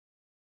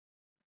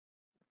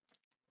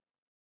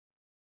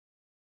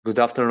Good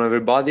afternoon,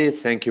 everybody.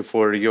 Thank you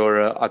for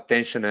your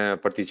attention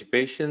and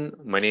participation.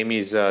 My name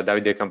is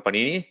Davide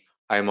Campanini.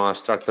 I'm a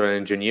structural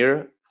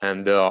engineer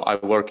and I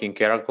work in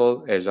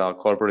Kerakoll as a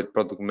corporate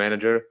product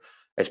manager,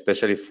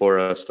 especially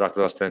for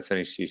structural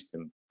strengthening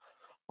system.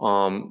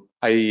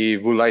 I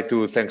would like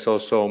to thank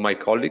also my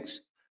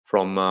colleagues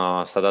from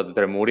Sadat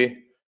Tremuri,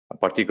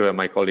 particularly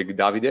my colleague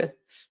Davide,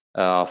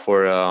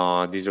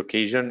 for this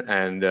occasion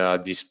and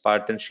this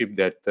partnership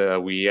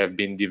that we have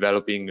been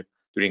developing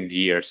during the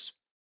years.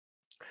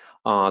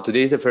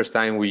 Today is the first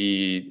time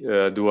we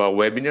do a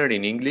webinar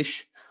in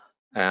English,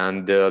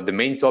 and the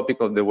main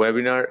topic of the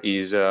webinar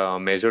is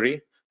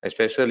Masonry.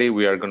 Especially,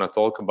 we are going to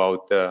talk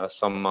about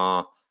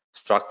some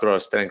structural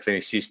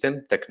strengthening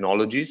system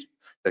technologies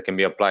that can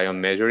be applied on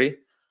Masonry.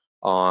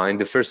 In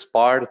the first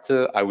part,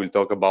 I will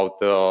talk about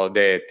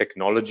the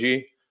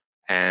technology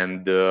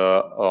and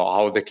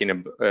how they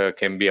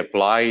can be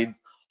applied,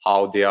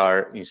 how they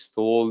are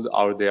installed,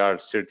 how they are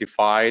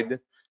certified.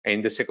 And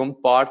in the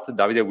second part,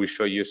 Davide will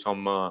show you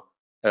some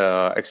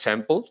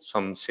examples,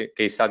 some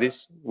case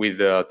studies with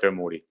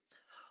Tremuri.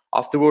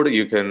 Afterward,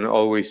 you can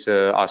always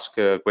ask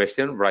a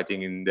question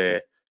writing in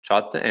the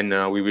chat, and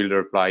we will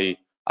reply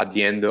at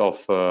the end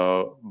of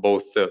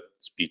both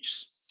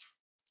speeches.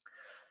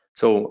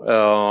 So,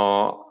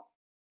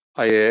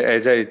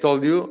 as I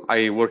told you,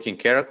 I work in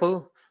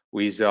Kerakoll,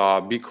 with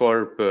a B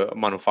Corp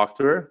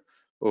manufacturer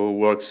who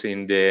works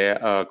in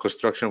the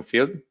construction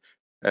field.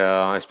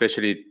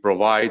 Especially, it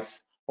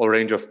provides a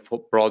range of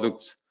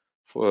products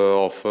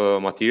of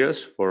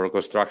materials for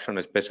construction,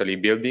 especially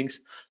buildings.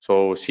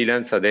 So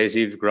sealants,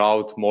 adhesives,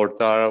 grout,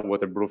 mortar,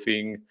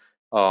 waterproofing,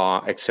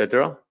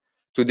 etc.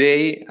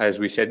 Today, as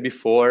we said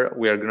before,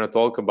 we are going to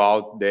talk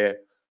about the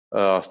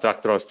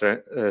structural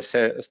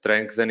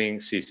strengthening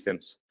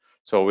systems.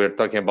 So we're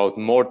talking about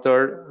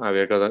mortar,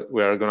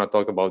 we are going to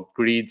talk about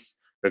grids,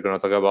 we're going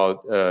to talk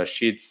about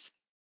sheets.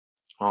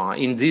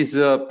 In this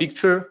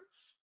picture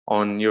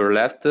on your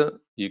left,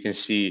 you can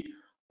see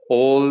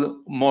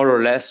more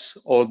or less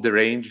all the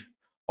range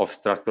of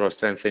structural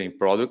strengthening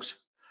products.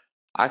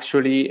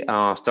 Actually,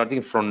 starting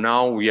from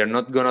now, we are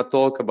not going to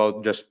talk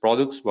about just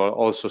products, but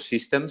also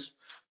systems,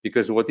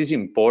 because what is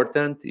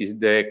important is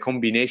the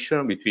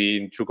combination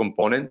between two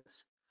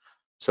components.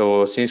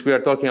 So since we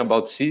are talking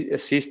about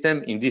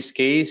system, in this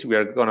case, we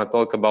are going to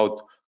talk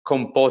about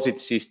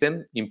composite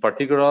system. In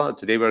particular,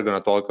 today we're going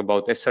to talk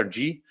about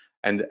SRG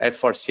and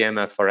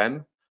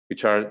FRCM-FRM,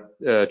 which are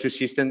two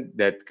systems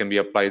that can be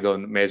applied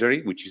on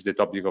Masonry, which is the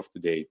topic of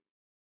today.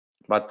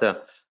 But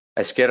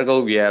as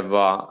Kerakoll, we have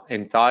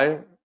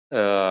entire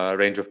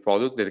range of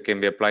products that can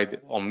be applied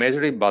on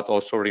Masonry, but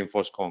also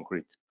reinforced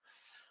concrete.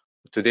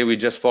 Today we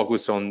just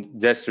focus on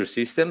gesture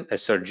system,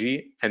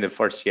 SRG, and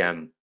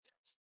FRCM.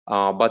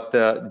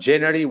 But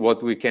generally,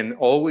 what we can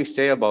always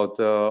say about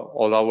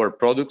all our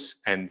products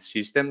and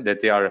system that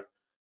they are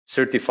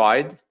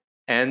certified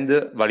and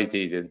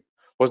validated.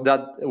 What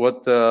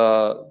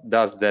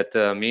does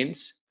that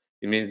means?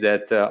 It means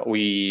that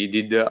we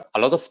did a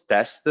lot of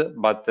tests,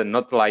 but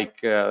not like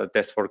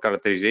tests for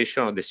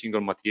characterization of the single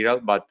material,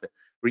 but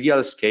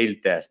real scale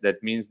tests.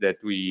 That means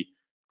that we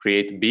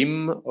create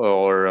beam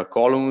or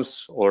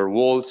columns or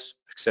walls,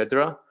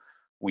 etc.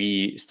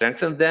 We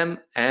strengthen them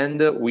and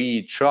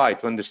we try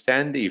to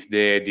understand if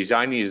the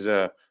design is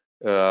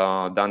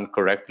done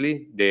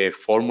correctly, the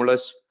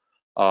formulas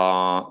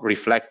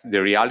reflect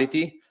the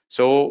reality.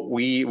 So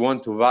we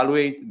want to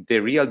evaluate the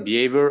real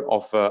behavior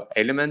of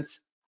elements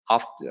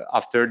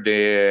after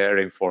the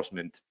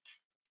reinforcement.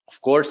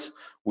 Of course,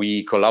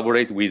 we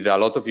collaborate with a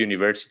lot of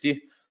universities,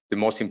 the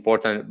most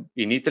important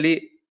in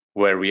Italy,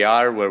 where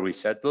we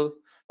settle,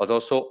 but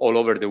also all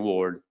over the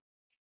world.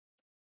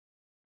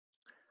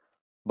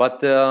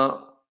 But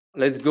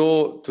let's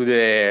go to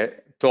the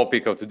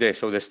topic of today,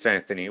 so the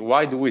strengthening.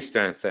 Why do we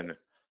strengthen?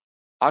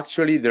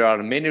 Actually, there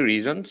are many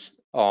reasons.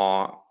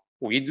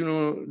 We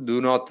do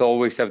not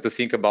always have to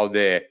think about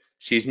the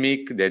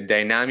seismic, the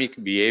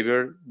dynamic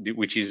behavior,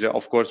 which is,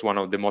 of course, one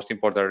of the most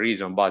important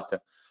reasons.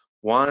 But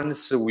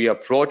once we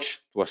approach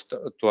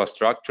to a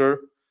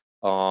structure,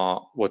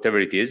 whatever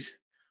it is,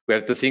 we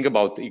have to think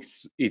about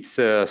its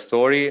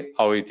story,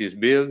 how it is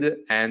built,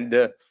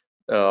 and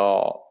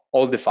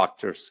all the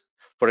factors.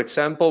 For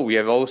example, we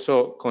have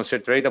also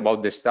concentrated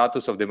about the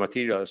status of the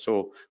material.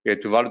 So we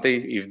have to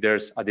validate if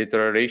there's a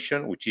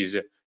deterioration, which is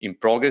in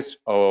progress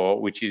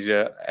or which is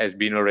has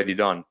been already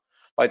done.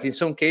 But in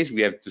some case,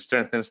 we have to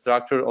strengthen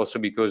structure also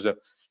because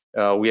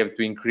we have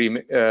to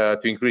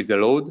increase the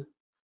load,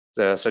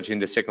 such in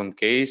the second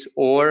case,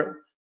 or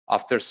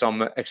after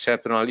some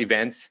exceptional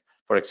events.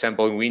 For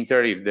example, in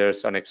winter, if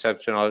there's an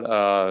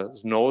exceptional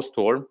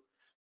snowstorm,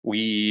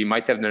 we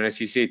might have the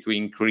necessity to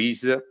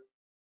increase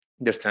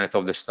the strength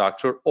of the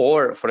structure,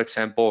 or, for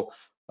example,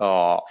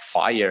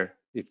 fire.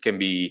 It can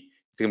be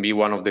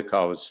one of the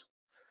causes.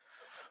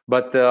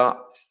 But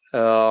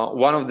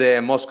one of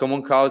the most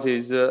common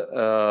causes is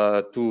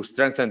to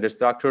strengthen the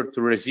structure to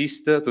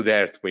resist to the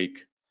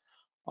earthquake.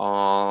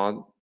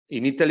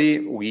 In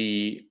Italy,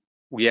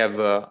 we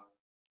have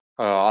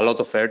a lot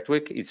of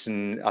earthquake. It's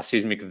a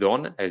seismic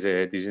zone, as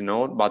it is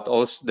known, but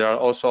also there are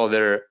also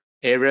other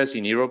areas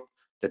in Europe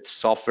that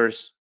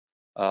suffers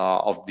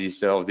of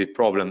the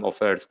problem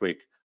of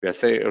earthquake. We are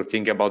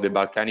thinking about the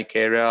Balkanic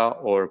area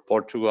or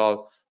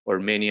Portugal or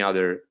many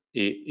other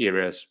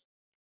areas.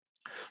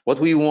 What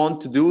we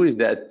want to do is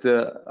that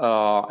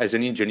as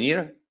an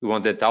engineer, we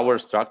want that our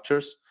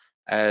structures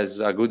as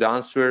a good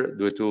answer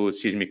due to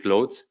seismic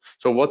loads.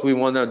 So what we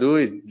want to do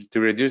is to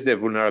reduce the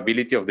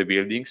vulnerability of the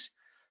buildings.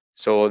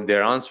 So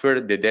their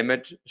answer, the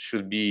damage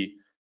should be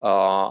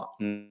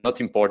not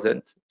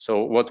important.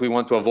 So what we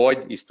want to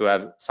avoid is to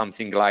have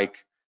something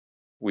like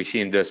we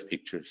see in those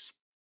pictures.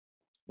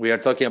 We are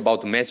talking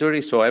about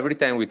Masonry. So every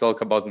time we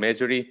talk about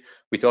Masonry,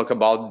 we talk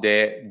about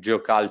the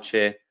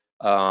Geocalce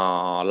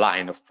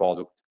line of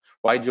product.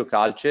 Why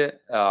Geocalce?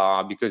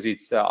 Because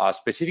it's a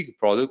specific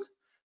product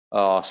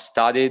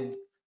studied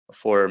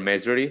for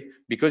Masonry,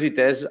 because it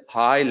has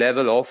high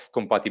level of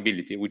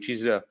compatibility, which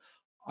is,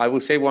 I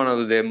would say, one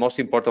of the most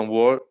important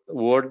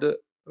word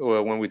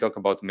when we talk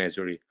about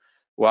Masonry.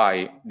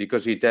 Why?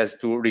 Because it has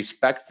to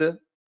respect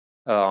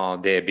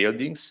the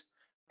buildings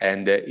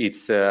and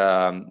its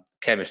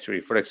chemistry.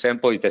 For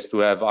example, it has to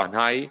have a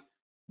high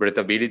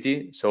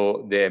breathability,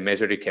 so the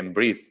masonry can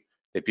breathe.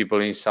 The people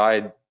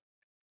inside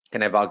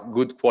can have a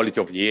good quality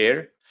of the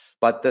air.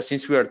 But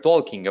since we are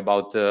talking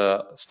about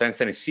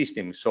strengthening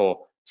system,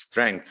 so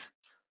strength,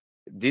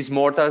 these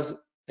mortars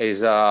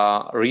is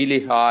a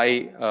really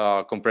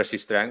high compressive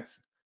strength,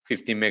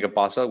 15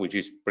 megapascal, which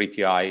is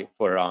pretty high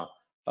for a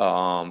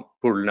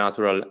pure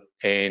natural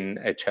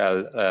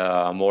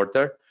NHL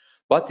mortar.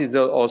 But it's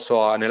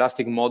also an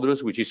elastic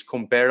modulus, which is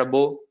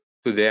comparable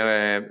to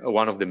the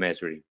one of the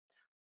masonry.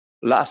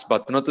 Last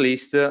but not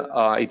least,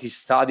 it is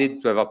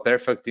studied to have a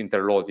perfect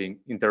interlocking,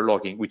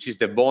 which is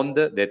the bond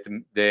that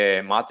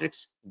the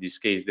matrix, in this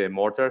case the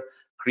mortar,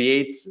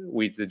 creates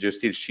with the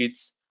geosteel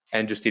sheets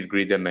and geosteel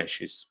grid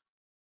meshes.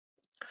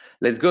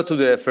 Let's go to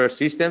the first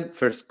system,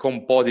 first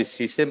composite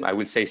system. I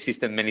will say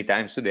system many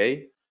times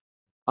today.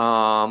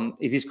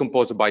 It is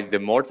composed by the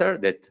mortar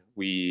that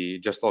we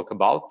just talked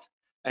about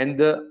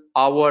and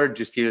our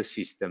geosteel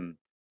system.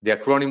 The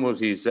acronym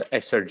is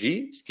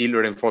SRG, Steel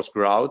Reinforced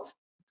Grout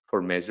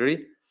for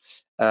Masonry.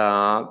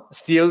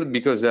 Steel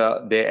because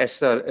the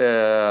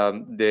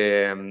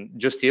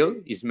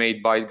geosteel is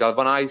made by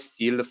galvanized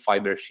steel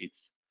fiber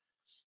sheets.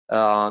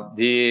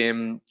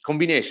 The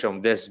combination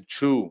of these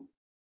two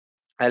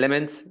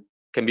elements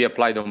can be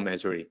applied on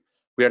Masonry.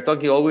 We are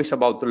talking always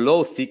about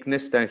low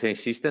thickness strengthening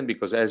system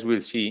because, as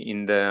we'll see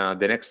in the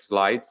next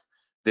slides,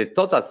 the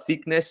total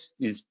thickness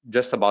is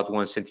just about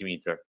 1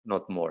 centimeter,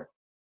 not more.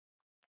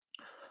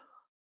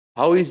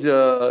 How is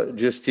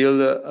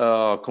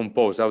geosteel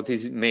composed? How it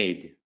is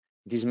made?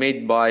 It is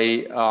made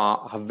by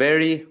a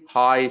very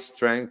high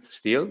strength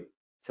steel.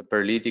 It's a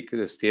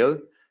perlitic steel.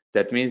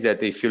 That means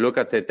that if you look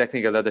at the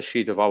technical data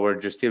sheet of our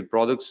geosteel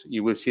products,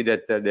 you will see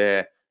that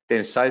the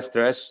tensile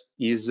stress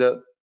is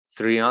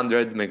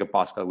 300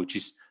 megapascal, which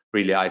is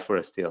really high for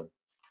a steel.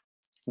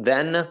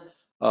 Then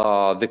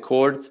the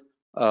cords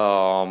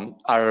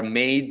are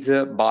made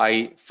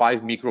by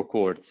 5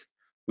 microcords,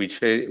 which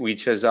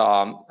has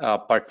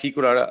a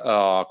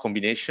particular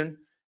combination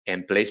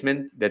and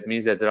placement. That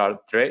means that there are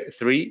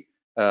three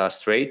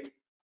straight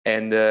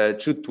and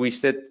 2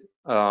 twisted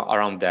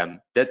around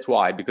them. That's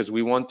why, because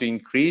we want to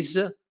increase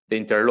the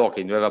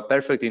interlocking. We have a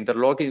perfect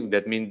interlocking.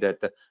 That means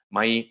that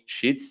my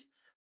sheets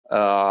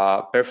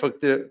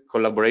perfectly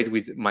collaborate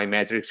with my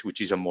matrix,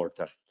 which is a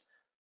mortar.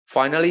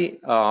 Finally,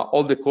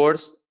 all the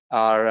cores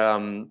are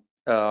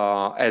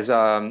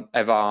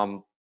have a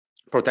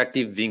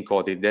protective zinc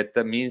coating. That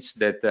means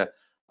that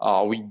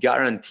we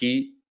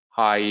guarantee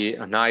high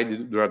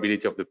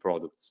durability of the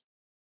products.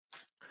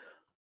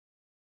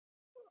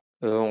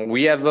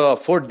 We have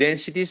 4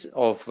 densities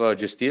of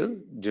geosteel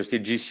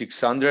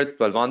G600,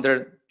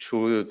 1200,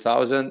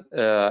 2000,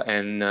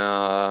 and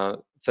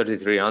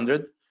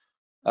 3300.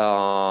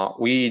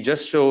 We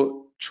just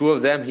show 2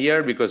 of them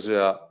here because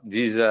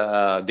this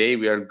day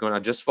we are gonna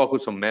just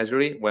focus on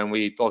Masonry. When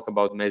we talk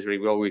about Masonry,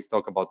 we always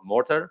talk about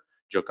mortar,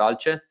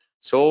 Geocalce.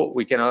 So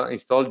we can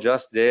install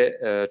just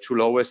the 2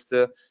 lowest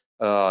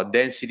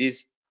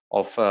densities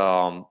of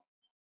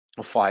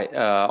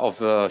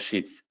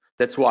sheets.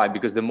 That's why,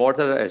 because the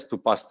mortar has to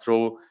pass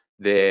through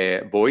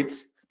the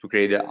voids to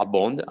create a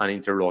bond, an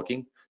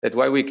interlocking. That's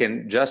why we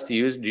can just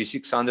use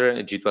G600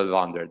 and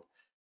G1200.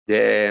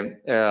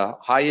 The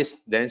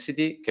highest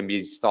density can be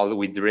installed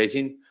with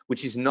resin,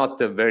 which is not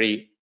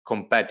very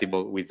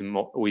compatible with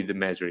the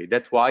Masonry.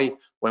 That's why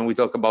when we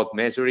talk about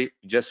Masonry,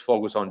 we just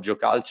focus on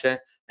Geocalce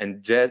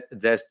and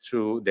just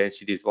 2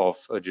 densities of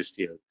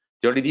geosteel.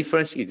 The only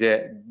difference is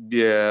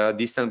the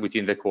distance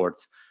between the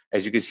cords.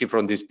 As you can see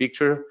from this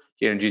picture,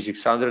 here in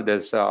G600,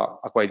 there's a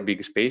quite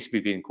big space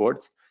between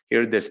cords.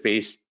 Here, the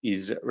space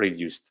is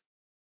reduced.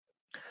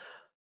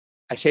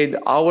 I said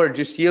our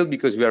geosteel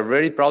because we are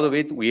very proud of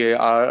it. We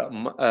are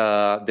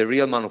the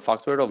real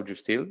manufacturer of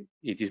geosteel.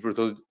 It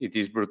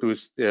is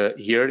produced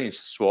here in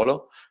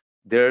Sassuolo.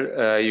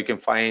 There you can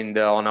find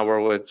on our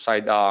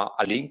website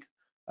a link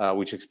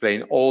which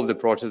explain all the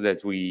process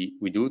that we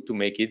do to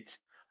make it.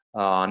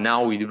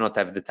 Now we do not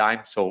have the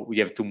time, so we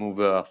have to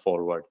move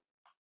forward.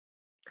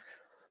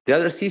 The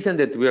other system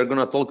that we are going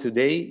to talk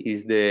today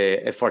is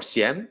the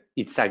FRCM.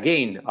 It's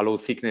again a low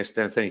thickness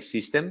strengthening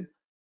system.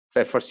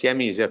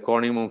 FRCM is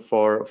acronym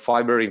for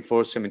Fiber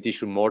Reinforced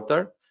Cementitious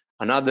Mortar.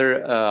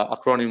 Another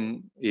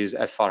acronym is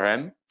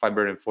FRM,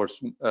 Fiber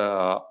Reinforced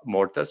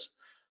Mortars.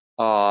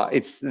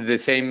 It's the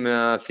same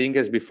thing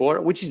as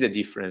before. Which is the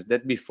difference?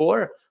 That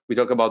before we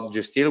talk about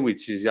Geosteel,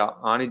 which is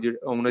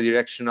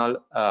omnidirectional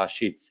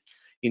sheets.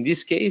 In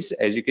this case,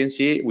 as you can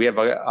see, we have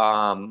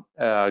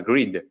a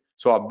grid,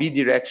 so a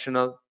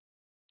bidirectional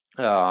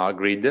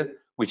grid,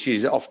 which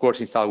is of course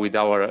installed with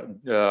our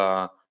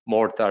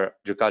mortar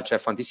Geocalc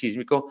F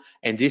Antisismico.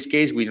 In this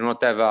case, we do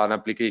not have an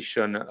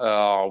application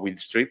with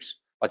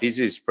strips, but it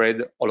is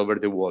spread all over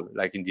the wall,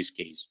 like in this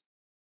case.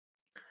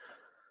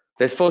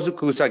 Let's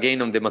focus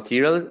again on the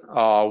material.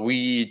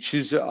 We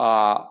choose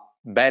a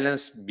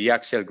balanced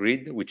biaxial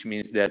grid, which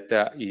means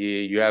that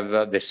you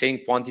have the same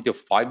quantity of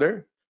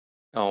fiber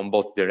on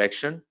both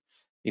directions.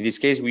 In this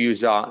case, we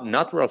use a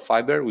natural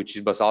fiber, which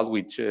is basalt,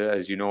 which,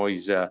 as you know,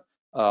 is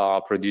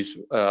produced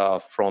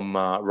from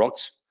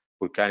rocks,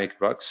 volcanic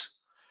rocks.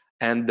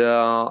 And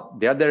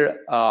the other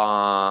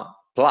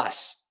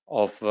plus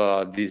of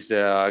this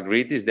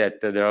grid is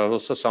that there are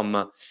also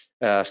some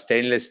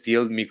stainless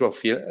steel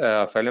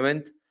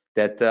microfilament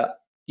that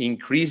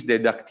increase the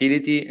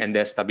ductility and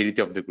the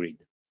stability of the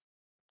grid.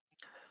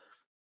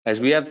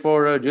 As we have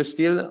for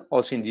Geosteel,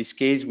 also in this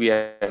case, we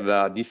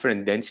have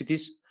different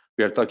densities.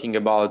 We are talking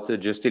about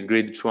Geosteel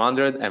grid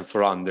 200 and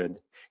 400.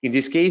 In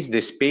this case,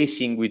 the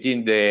spacing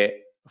within the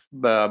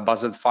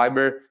basalt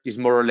fiber is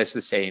more or less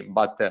the same,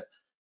 but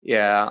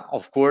yeah,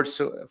 of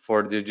course,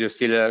 for the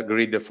Geosteel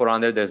grid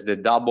 400, there's the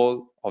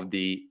double of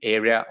the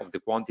area of the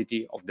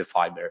quantity of the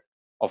fiber,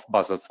 of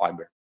basalt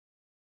fiber.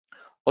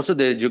 Also,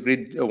 the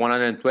GeoGrid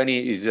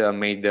 120 is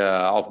made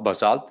of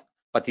basalt,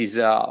 but is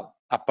a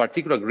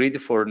particular grid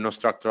for no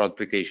structural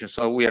application,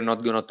 so we are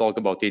not going to talk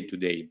about it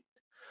today.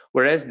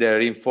 Whereas the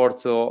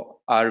Rinforzo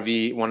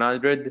RV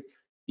 100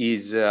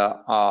 is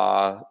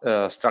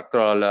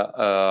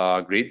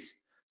structural grids,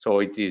 so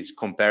it is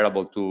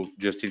comparable to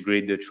Geosteel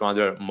grid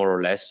 200 more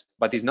or less,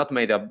 but it's not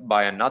made up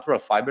by a natural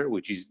fiber,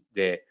 which is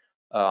the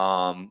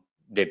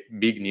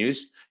big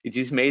news. It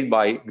is made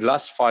by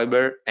glass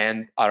fiber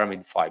and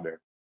aramid fiber.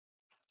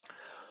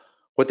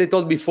 What I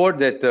told before,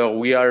 that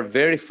we are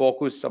very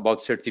focused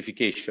about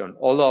certification.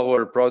 All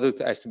our product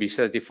has to be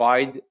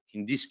certified.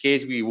 In this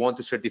case, we want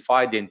to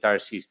certify the entire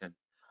system.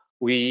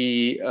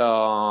 We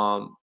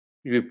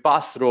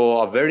pass through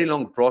a very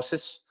long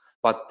process,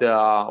 but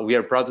we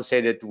are proud to say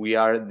that we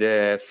are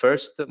the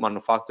first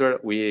manufacturer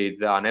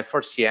with an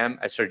FRCM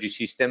SRG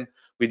system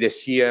with the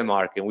CE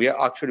mark. And we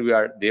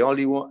are the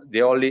only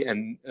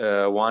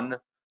one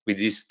with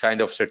this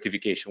kind of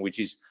certification, which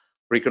is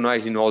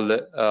recognized in all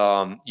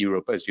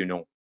Europe, as you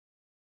know.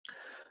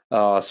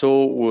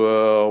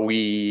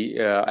 We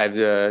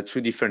have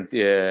two different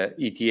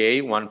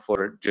ETA, one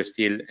for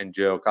Geosteel and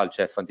Geocalc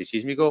F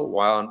Antisismico,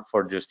 one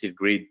for Geosteel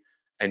grid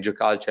and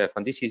Geocalc F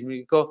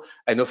Antisismico,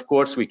 and of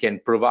course we can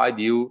provide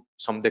you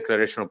some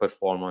declaration of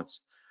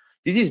performance.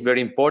 This is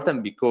very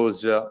important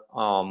because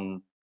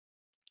during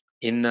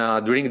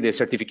the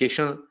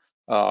certification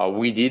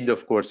we did,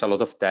 of course, a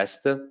lot of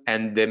tests,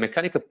 and the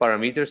mechanical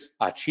parameters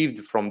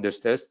achieved from this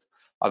test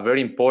are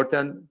very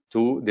important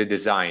to the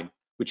design,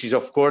 which is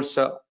of course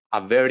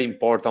a very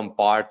important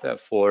part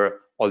for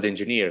all the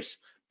engineers.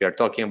 We are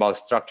talking about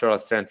structural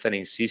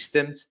strengthening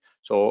systems,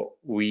 so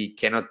we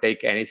cannot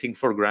take anything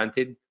for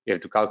granted. We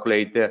have to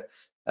calculate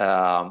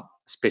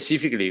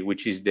specifically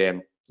which is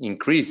the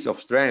increase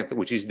of strength,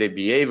 which is the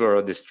behavior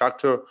of the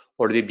structure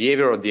or the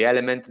behavior of the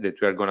element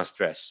that we are going to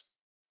stress.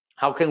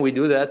 How can we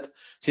do that?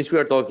 Since we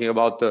are talking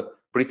about a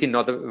pretty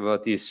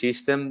innovative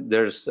system,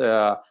 there's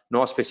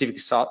no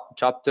specific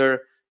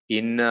chapter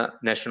in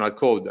national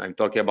code. I'm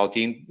talking about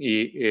in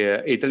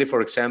Italy,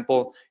 for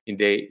example. In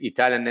the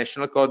Italian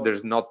national code,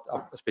 there's not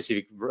a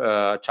specific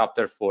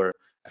chapter for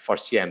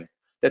FRCM.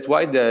 That's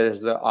why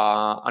there's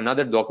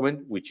another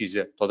document which is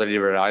totally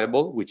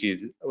reliable, which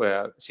is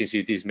since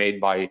it is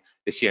made by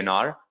the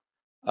CNR.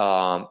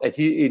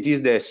 It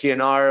is the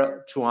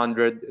CNR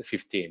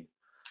 215.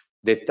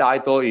 The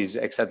title is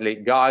exactly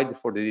Guide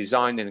for the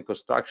Design and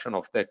Construction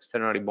of the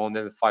Externally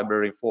Bonded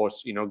Fiber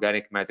Reinforced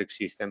Inorganic Matrix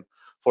System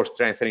for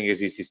Strengthening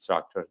Existing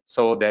Structure.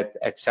 So that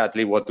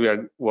exactly what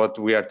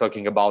we are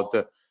talking about.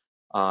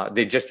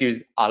 They just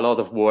use a lot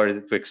of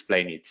words to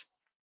explain it.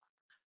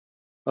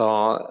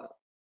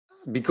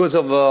 Because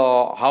of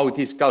how it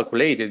is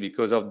calculated,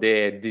 because of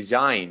the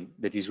design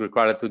that is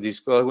required to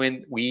this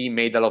document, we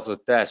made a lot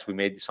of tests. We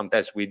made some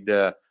tests with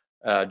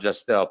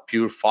just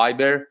pure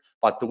fiber.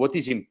 But what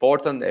is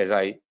important, as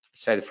I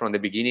said from the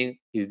beginning,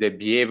 is the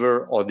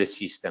behavior of the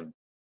system.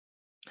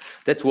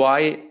 That's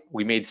why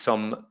we made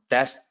some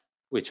tests,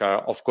 which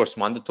are of course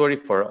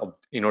mandatory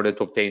in order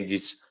to obtain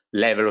this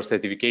level of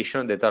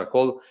certification, that are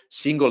called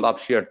single lap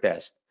shear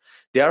test.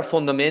 They are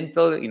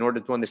fundamental in order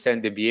to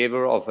understand the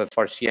behavior of a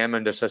FRCM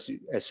and the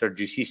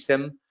SRG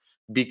system,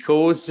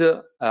 because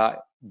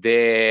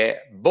the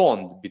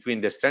bond between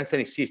the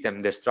strengthening system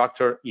and the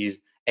structure is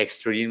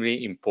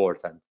extremely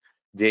important.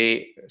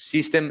 The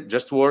system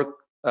just works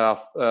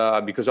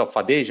because of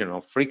adhesion,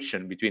 of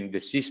friction between the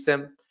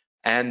system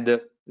and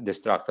the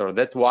structure.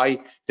 That's why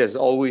it has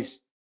always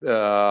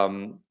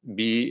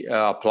be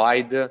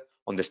applied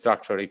on the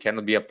structure. It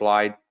cannot be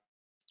applied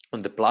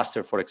on the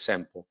plaster, for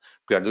example.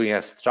 We are doing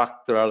a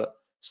structural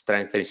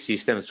strengthening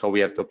system, so we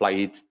have to apply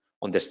it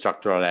on the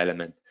structural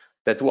element.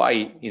 That's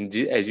why,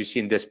 as you see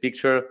in this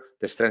picture,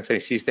 the strengthening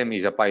system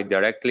is applied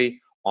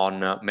directly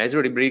on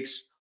masonry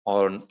bricks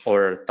or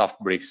tough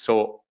bricks.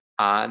 So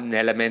an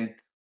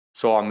element,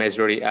 so a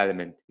masonry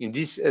element. In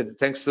this,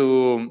 thanks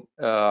to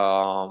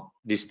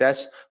this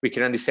test, we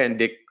can understand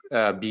the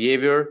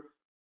behavior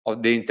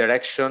of the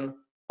interaction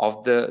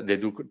of the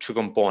two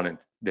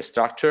components, the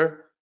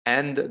structure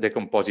and the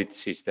composite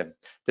system,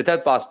 that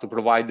help us to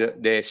provide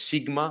the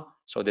sigma,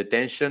 so the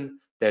tension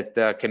that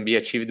can be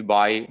achieved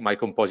by my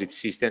composite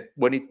system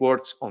when it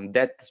works on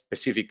that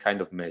specific kind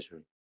of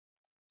masonry.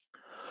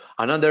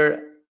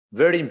 Another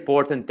very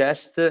important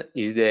test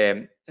is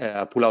the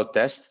pull-out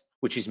test,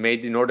 which is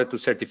made in order to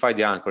certify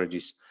the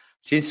anchorages.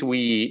 Since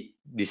we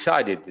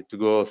decided to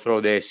go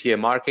through the CE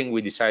marking,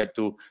 we decided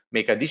to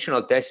make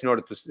additional tests in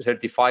order to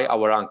certify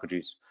our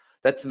anchorages.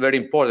 That's very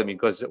important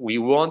because we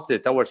want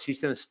that our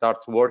system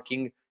starts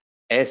working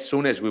as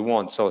soon as we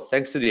want. So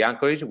thanks to the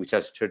anchorage, which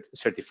is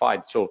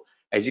certified. So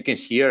as you can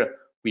see here,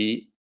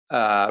 we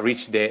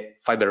reached the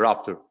fiber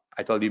rupture.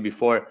 I told you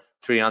before,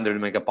 300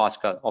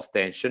 megapascal of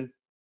tension.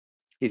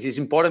 It is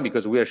important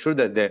because we are sure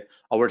that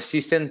our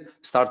system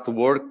starts to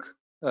work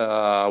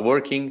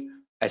working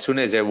as soon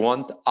as I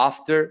want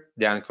after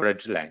the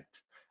anchorage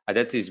length. And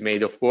that is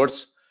made, of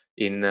course,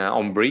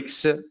 on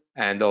bricks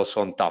and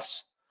also on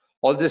toughs.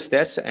 All these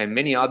tests and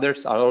many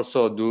others are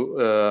also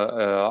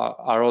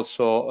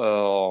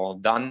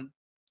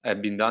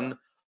have been done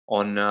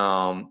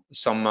on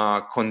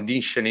some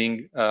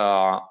conditioning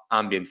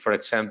ambient, for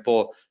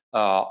example,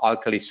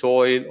 alkali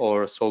soil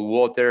or salt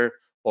water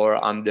or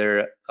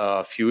under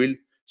fuel.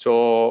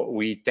 So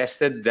we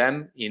tested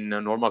them in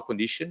a normal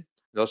condition,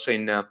 and also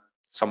in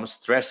some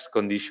stress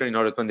condition, in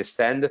order to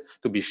understand,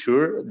 to be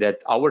sure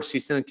that our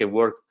system can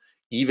work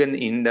even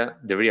in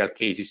the real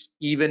cases,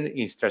 even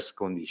in stress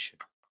condition.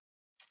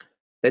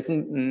 Let's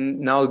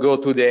now go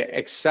to the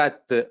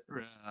exact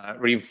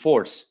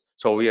reinforce.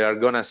 So we are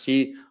gonna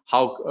see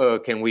how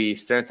can we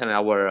strengthen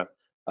our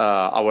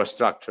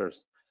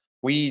structures.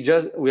 We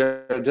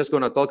are just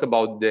gonna talk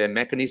about the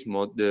mechanism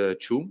of the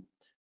CHU,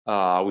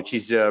 which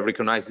is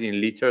recognized in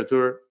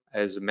literature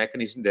as a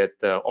mechanism that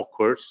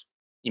occurs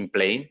in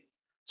plane,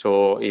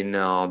 so in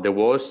the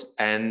walls,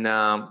 and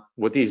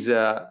what is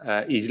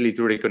easily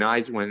to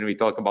recognize when we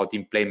talk about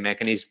in plane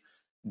mechanism,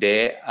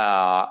 the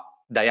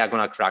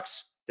diagonal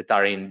cracks that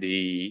are in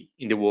the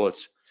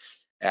walls.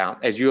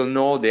 As you all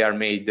know, they are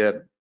made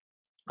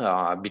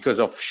because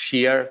of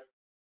shear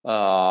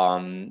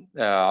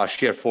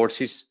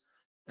forces,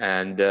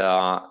 and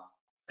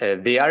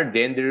they are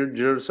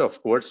dangerous,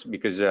 of course,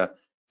 because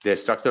the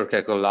structure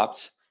can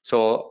collapse.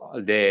 So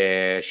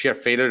the shear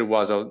failure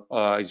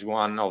is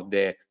one of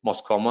the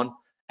most common,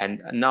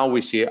 and now we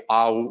see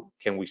how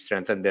can we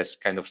strengthen this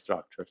kind of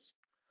structures.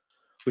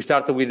 We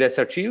started with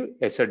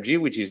SRG,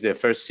 which is the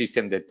first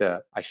system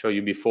that I showed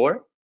you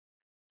before.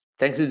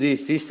 Thanks to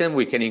this system,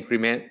 we can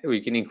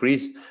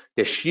increase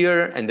the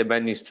shear and the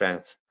bending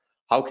strength.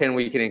 How can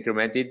we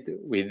increment it?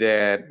 With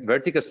the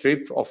vertical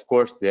strip, of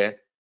course, the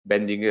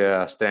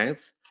bending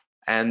strength,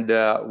 and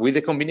with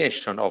the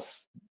combination of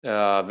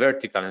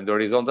vertical and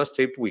horizontal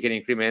strip, we can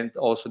increment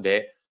also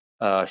the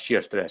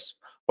shear stress.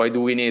 Why do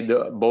we need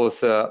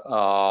both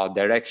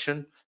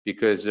direction?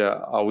 Because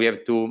we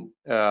have to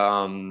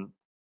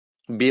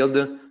build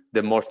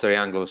the mortar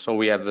angle. So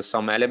we have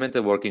some element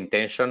that work in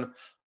tension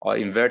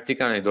in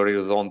vertical and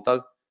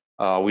horizontal.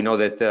 We know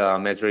that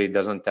masonry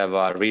doesn't have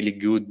a really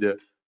good,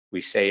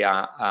 we say,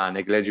 a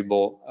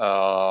negligible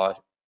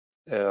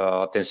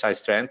tensile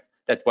strength.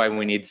 That's why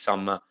we need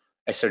some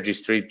SRG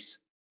strips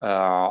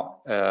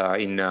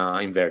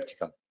in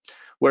vertical.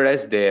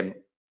 Whereas the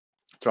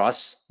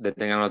truss, the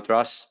diagonal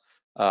truss,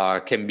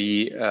 can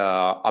be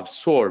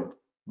absorbed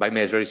by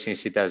masonry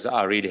since it has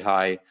a really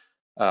high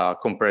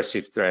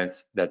compressive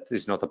strength. That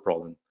is not a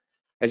problem.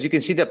 As you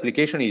can see, the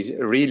application is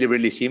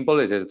really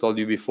simple. As I told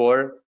you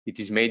before, it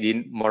is made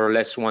in more or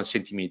less 1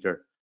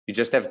 centimeter. You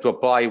just have to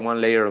apply 1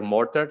 layer of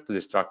mortar to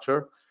the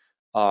structure.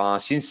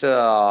 Since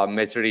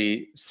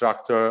masonry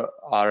structure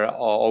are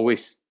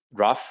always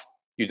rough,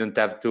 you don't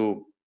have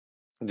to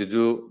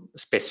do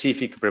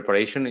specific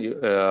preparation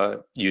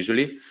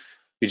usually.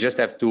 You just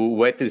have to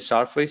wet the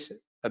surface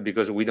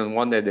because we don't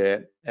want that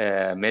the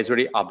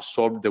masonry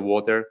absorb the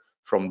water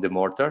from the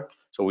mortar.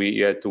 So we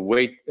have to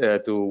wait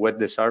to wet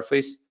the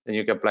surface, then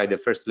you can apply the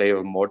first layer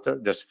of mortar,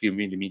 just a few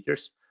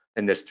millimeters,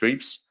 and the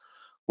strips.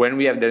 When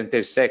we have the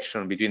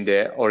intersection between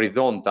the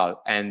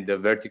horizontal and the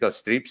vertical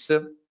strips,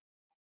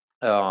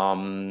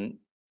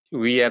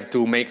 we have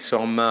to make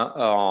some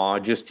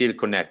geosteel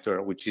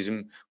connector,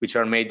 which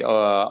are made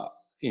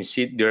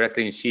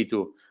directly in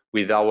situ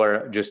with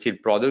our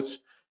geosteel products,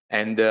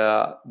 and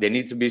they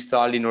need to be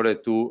installed in order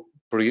to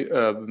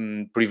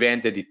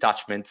prevent the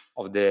detachment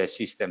of the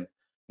system,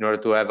 in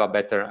order to have a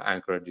better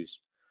anchorages.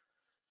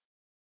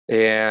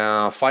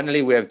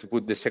 Finally, we have to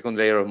put the second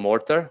layer of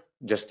mortar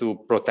just to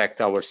protect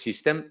our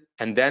system,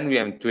 and then we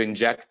have to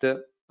inject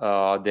the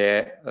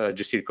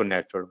geosteel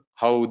connector.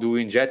 How do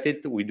we inject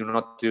it? We do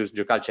not use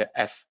Geocalce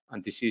F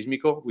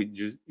antisismico.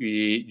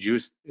 We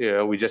just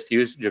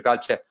use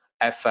Geocalce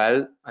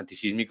FL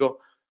antisismico,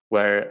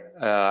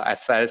 where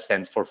FL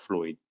stands for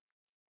fluid.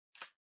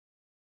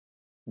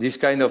 This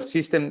kind of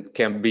system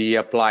can be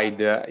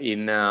applied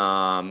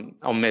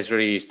on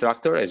masonry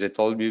structure, as I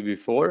told you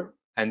before,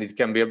 and it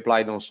can be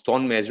applied on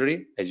stone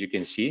masonry, as you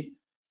can see.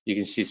 You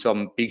can see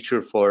some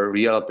picture for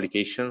real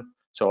application.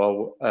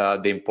 So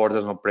the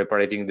importance of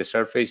preparing the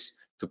surface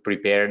to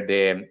prepare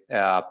the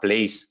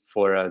place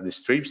for the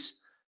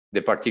strips,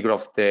 the particle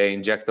of the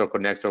injector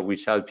connector,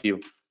 which help you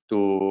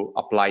to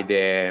apply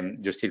the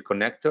geosteel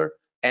connector,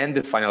 and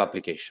the final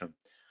application.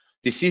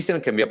 This system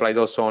can be applied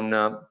also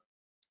on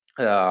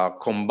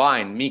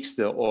combined, mixed,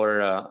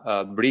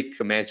 or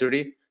brick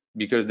masonry,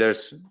 because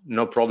there's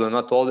no problem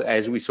at all.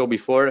 As we saw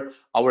before,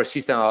 our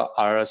systems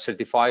are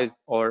certified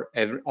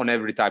on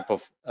every type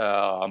of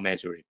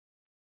masonry.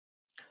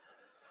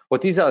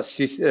 What is a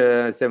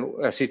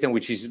system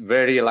which is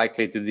very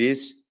likely to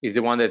this is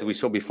the one that we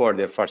saw before,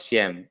 the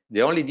FRCM.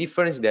 The only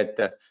difference is that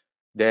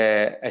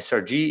the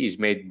SRG is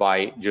made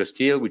by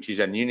geosteel, which is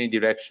an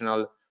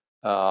unidirectional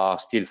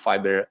steel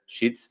fiber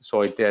sheets,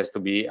 so it has to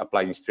be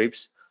applied in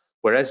strips.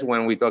 Whereas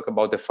when we talk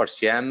about the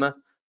FRCM,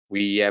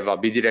 we have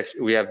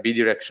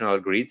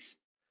bidirectional grids,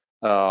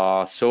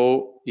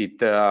 so it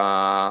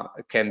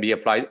can be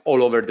applied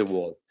all over the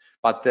wall.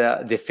 But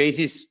the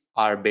phases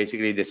are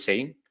basically the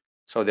same,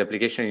 so the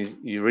application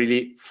is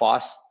really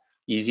fast,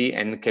 easy,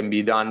 and can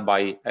be done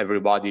by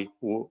everybody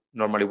who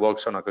normally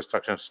works on a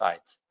construction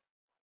site.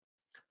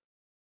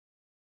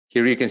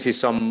 Here you can see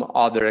some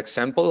other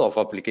example of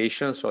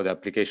applications. So the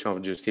application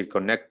of geosteel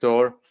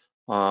connector,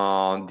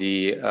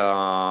 the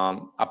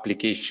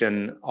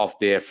application of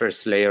the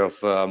first layer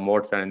of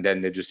mortar, and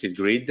then the geosteel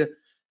grid.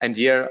 And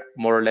here,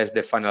 more or less,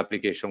 the final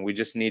application. We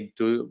just need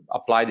to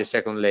apply the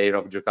second layer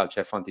of Geocalce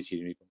F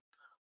antisismico.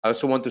 I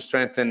also want to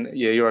strengthen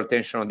your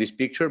attention on this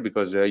picture,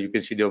 because you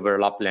can see the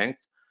overlap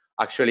length.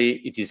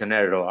 Actually, it is an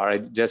error. I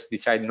just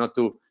decided not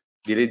to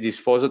delete this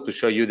photo to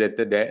show you that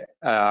the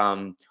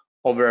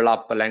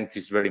overlap length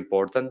is very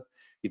important.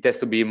 It has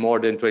to be more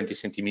than 20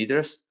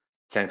 centimeters,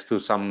 thanks to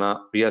some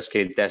real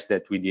scale tests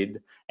that we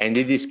did. And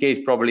in this case,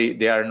 probably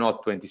they are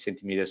not 20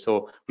 centimeters.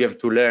 So we have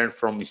to learn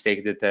from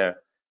mistakes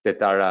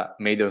that are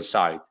made on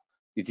site.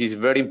 It is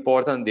very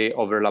important, the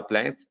overlap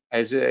length,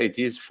 as it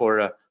is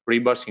for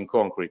rebars in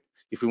concrete.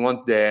 If we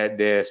want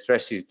the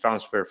stresses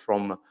transfer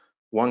from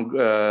one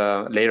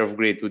layer of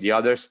grid to the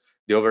others,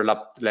 the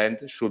overlap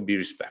length should be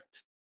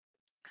respected.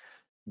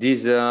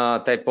 This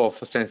type of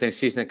strengthening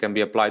system can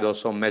be applied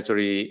also on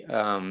masonry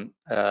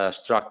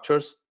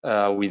structures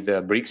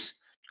with bricks,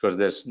 because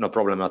there's no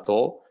problem at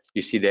all.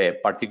 You see the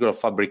particular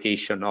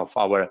fabrication of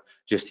our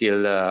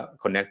geosteel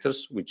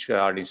connectors, which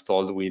are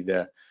installed with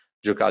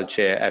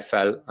Geocalce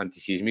FL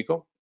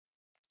antisismico.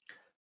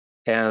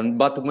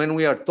 But when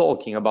we are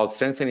talking about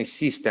strengthening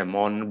system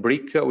on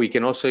brick, we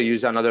can also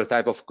use another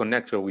type of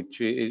connector,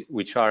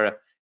 which are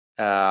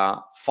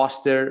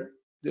faster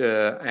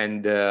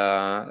and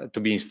to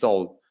be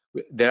installed.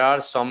 There are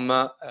some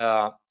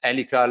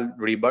helical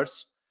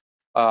rebars.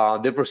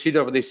 The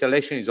procedure of the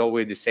installation is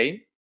always the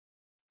same.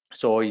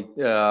 So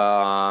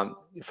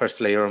first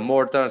layer of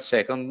mortar,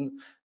 second,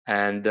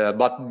 and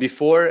but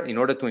before, in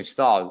order to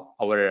install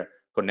our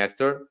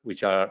connector,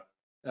 which are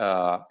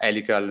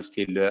helical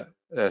steel,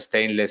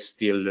 stainless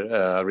steel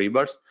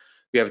rebars,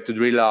 we have to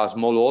drill a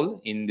small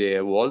hole in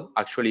the wall.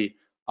 Actually,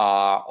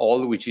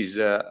 hole which has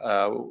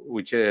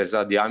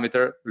a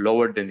diameter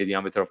lower than the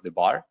diameter of the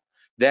bar.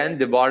 Then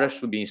the bar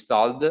should be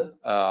installed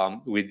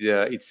with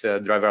its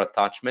driver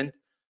attachment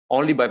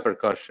only by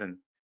percussion.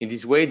 In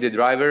this way, the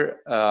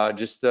driver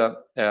just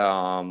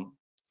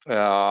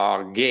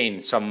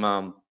gain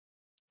some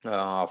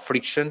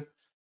friction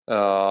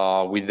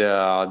with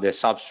the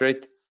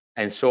substrate,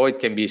 and so it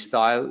can be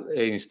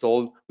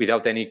installed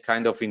without any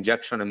kind of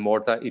injection and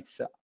mortar.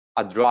 It's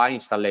a dry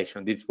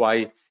installation. That's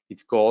why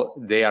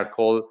they are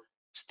called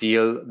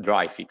steel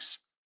dry fix.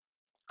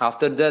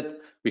 After that,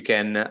 we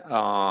can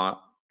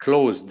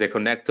close the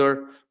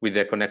connector with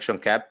the connection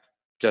cap,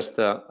 just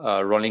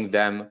rolling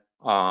them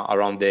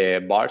around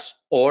the bars,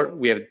 or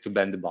we have to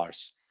bend the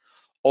bars.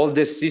 All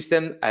this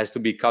system has to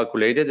be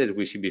calculated, as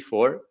we see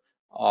before.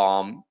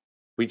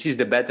 Which is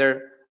the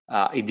better?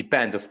 It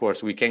depends, of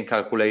course. We can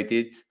calculate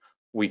it.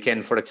 We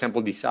can, for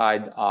example,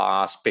 decide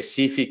a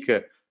specific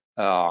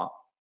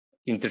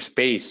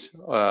interspace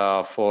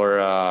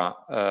for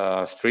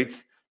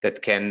strips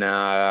that can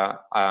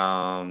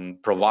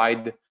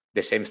provide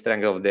the same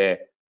strength of the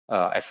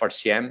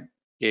FRCM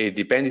it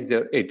depends.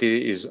 It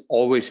is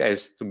always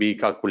has to be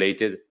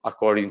calculated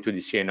according to the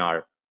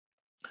CNR.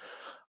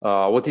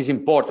 What is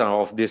important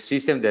of this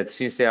system that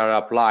since they are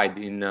applied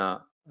in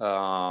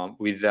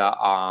with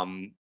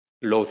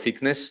low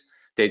thickness,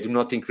 they do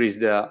not increase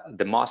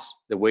the mass,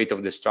 the weight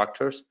of the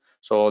structures,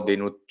 so they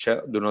do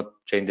not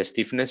change the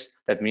stiffness.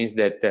 That means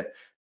that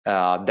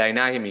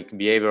dynamic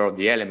behavior of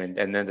the element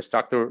and then the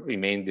structure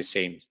remain the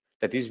same.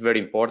 That is very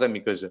important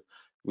because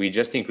we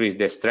just increase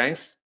the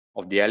strength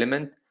of the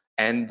element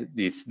and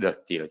its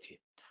ductility.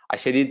 I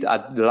said it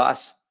at the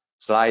last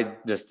slide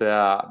just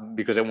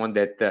because I want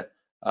that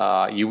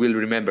you will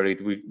remember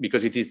it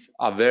because it is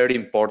a very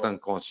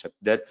important concept.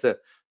 That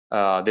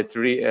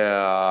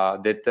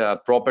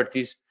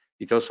properties,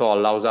 it also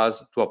allows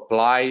us to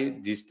apply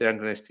this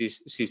strengthened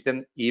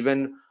system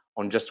even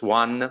on just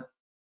one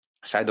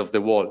side of the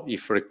wall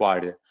if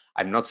required.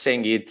 I'm not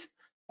saying it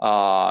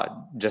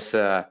just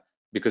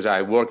because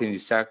I work in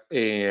this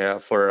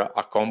for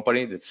a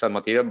company that sells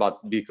material,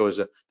 but because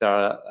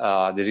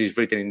this is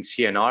written in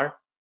CNR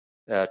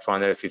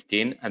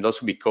 215, and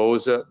also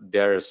because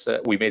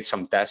we made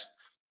some tests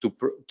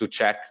to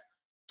check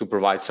to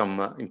provide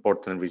some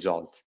important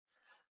results.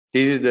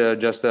 This is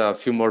just a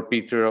few more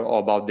pictures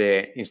about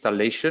the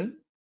installation.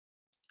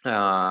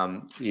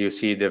 You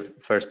see the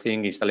first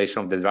thing,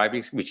 installation of the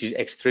drivings, which is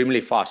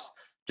extremely fast.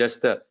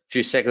 Just a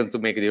few seconds to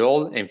make the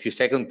hole and a few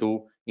seconds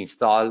to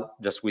install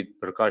just with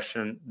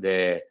percussion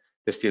the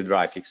steel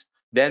drivings.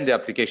 Then the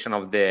application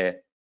of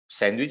the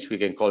sandwich, we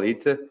can call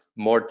it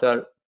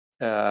mortar,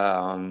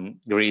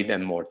 grid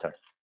and mortar.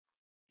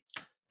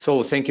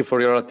 So thank you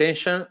for your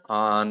attention.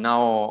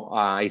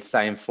 Now it's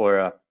time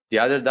for the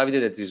other Davide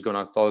that is going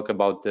to talk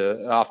about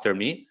after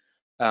me.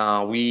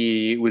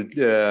 We will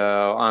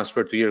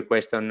answer to your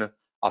question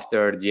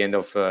after the end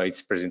of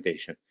its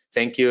presentation.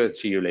 Thank you and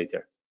see you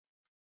later.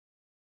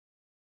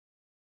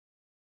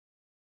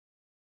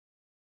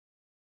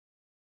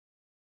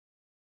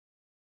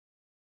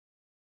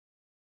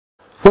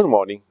 Good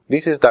morning,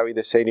 this is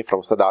Davide Seni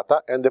from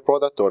Stadata and the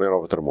product owner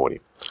of Termoni.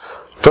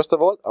 First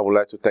of all, I would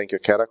like to thank you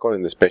Kerakoll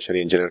and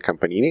especially Engineer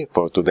Campanini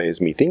for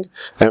today's meeting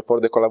and for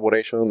the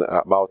collaboration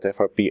about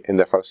FRP and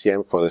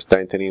FRCM for the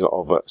strengthening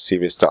of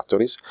civil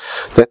structures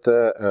that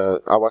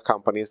our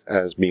company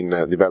has been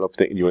developed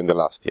during the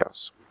last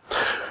years.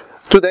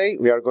 Today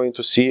we are going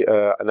to see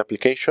an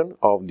application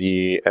of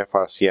the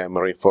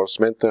FRCM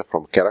reinforcement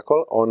from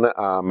Kerakoll on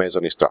a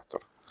masonry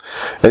structure.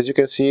 As you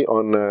can see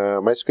on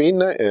my screen,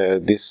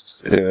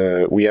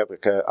 we have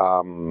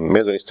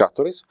masonry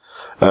structures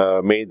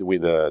made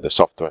with the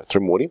software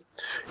Termoni,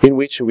 in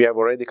which we have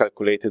already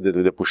calculated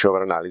the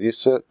pushover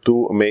analysis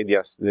to make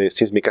the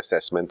seismic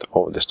assessment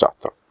of the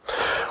structure.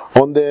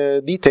 On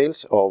the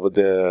details of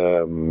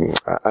the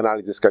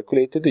analysis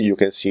calculated, you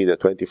can see the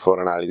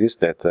 24 analyses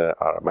that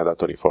are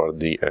mandatory for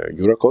the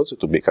Euro codes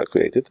to be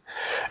calculated,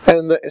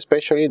 and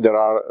especially there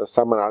are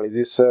some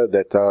analyses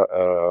that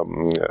are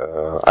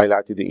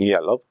highlighted in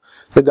yellow,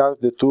 that are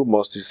the two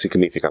most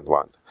significant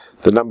ones,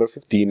 the number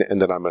 15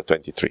 and the number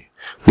 23.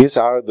 These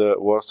are the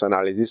worst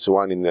analyses,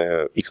 one in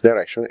the X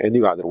direction and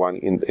the other one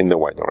in the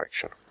Y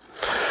direction.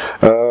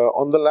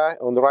 On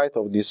the right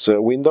of this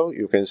window,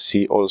 you can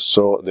see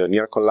also the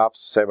near collapse,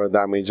 severe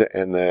damage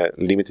and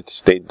limited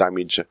state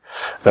damage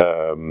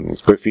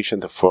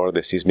coefficient for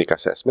the seismic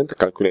assessment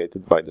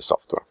calculated by the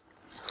software.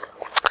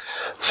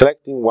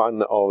 Selecting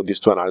one of these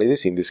two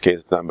analyses, in this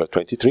case number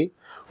 23,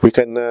 we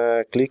can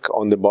click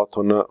on the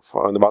button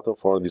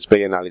for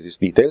display analysis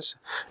details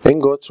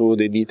and go through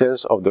the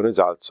details of the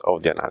results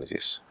of the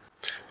analysis.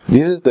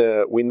 This is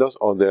the windows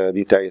of the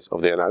details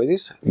of the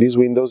analysis. This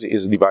windows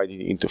is divided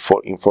into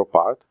four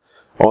parts.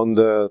 On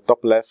the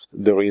top left,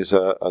 there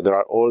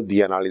are all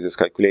the analyses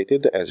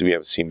calculated, as we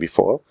have seen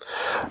before.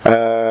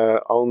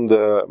 On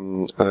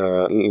the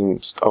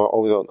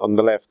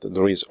left,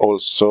 there is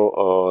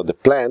also the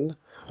plan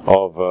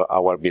of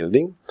our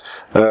building,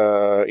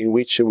 in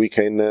which we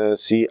can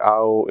see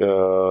how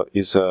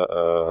is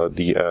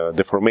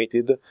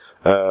deformated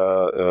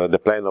the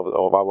plan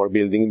of our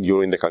building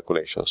during the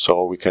calculation.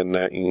 So we can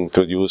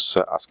introduce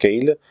a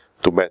scale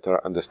to better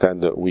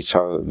understand which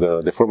are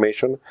the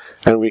deformation,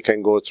 and we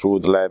can go through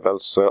the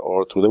levels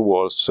or through the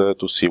walls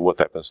to see what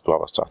happens to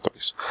our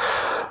structures.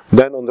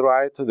 Then on the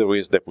right there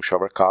is the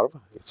pushover curve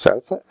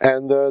itself,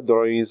 and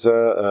there is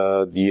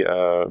the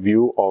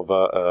view of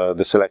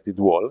the selected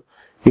wall,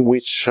 in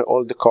which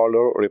all the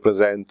color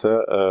represent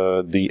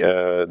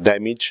the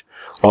damage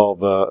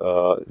of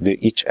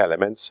each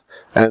elements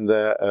and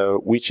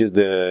which is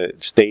the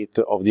state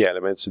of the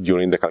elements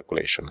during the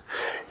calculation.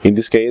 In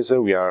this case,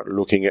 we are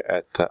looking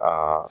at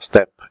a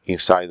step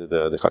inside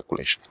the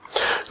calculation.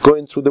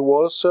 Going through the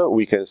walls,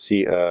 we can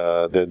see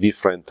the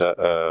different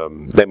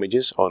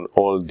damages on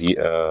all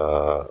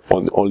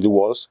the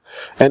walls,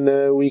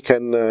 and we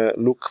can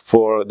look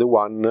for the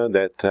one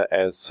that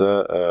has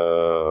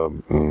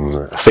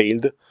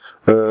failed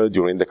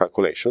during the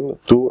calculation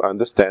to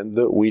understand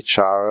which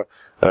are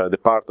the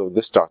part of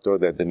the structure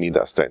that need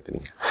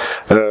strengthening.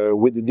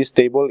 With this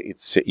table,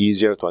 it's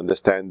easier to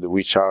understand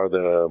which are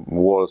the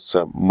walls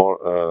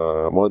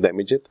more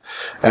damaged,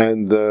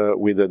 and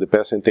with the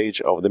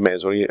percentage of the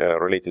masonry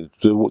related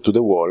to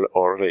the wall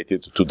or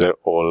related to the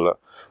whole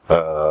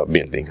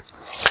building.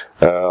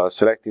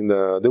 Selecting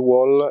the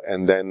wall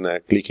and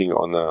then clicking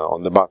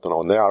on the button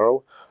on the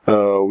arrow,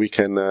 we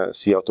can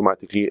see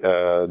automatically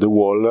the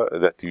wall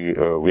that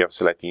we have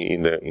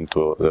selected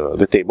into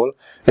the table,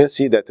 and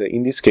see that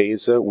in this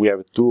case we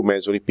have two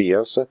masonry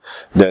piers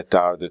that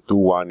are the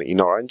one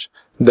in orange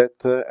that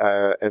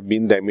have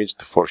been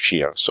damaged for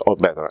shear, or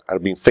better,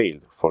 have been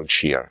failed for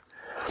shear.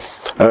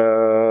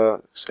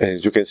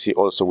 As you can see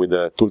also with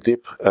the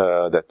tooltip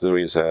that there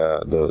is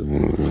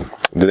the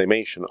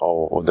dimension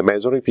of the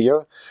masonry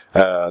pier,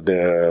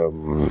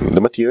 the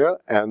material,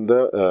 and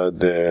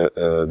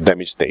the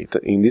damage state.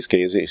 In this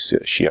case is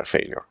shear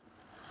failure.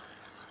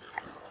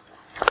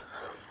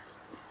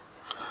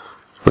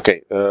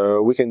 Okay,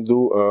 we can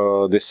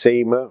do the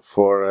same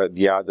for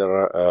the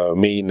other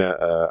main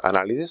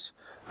analysis,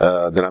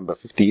 the number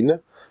 15.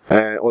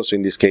 Also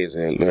in this case,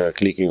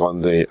 clicking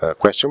on the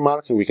question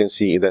mark, we can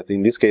see that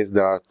in this case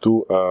there are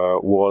two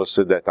walls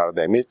that are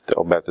damaged,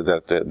 or better,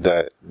 that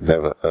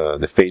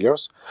the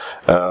failures.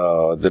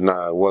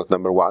 The wall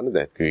number 1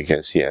 that we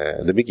can see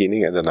at the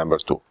beginning, and the number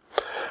 2.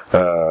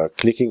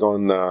 Clicking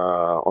on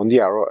the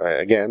arrow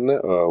again,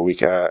 we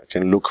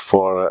can look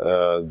for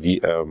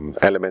the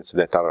elements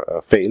that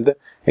are failed.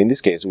 In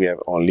this case, we have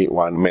only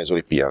one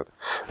masonry pier.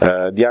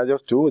 The other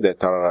two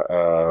that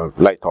are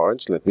light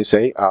orange, let me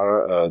say,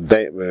 are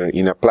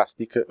in a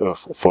plastic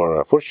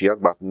for shear,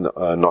 but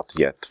not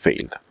yet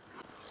failed.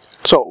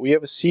 So we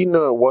have seen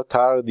what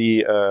are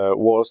the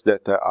walls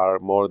that are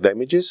more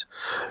damages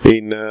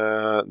in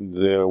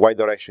the Y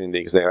direction, in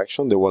the X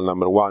direction, the wall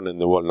number 1 and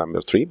the wall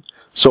number 3.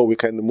 So we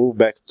can move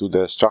back to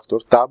the structure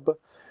tab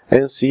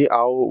and see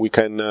how we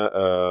can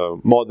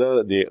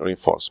model the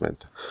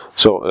reinforcement.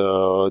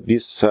 So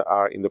these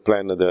are in the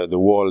plan the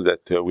wall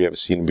that we have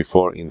seen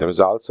before in the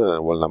results,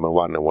 wall number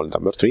 1 and wall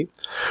number 3.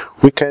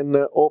 We can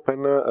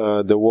open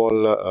the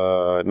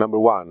wall number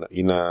 1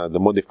 in the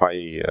modify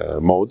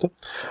mode.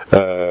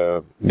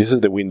 This is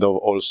the window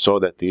also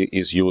that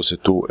is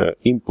used to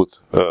input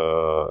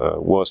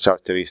walls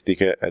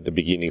characteristic at the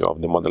beginning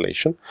of the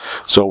modulation.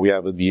 So we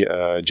have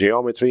the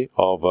geometry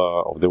of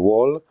the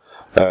wall,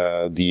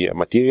 the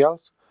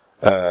materials,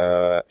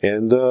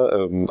 and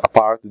a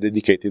part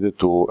dedicated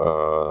to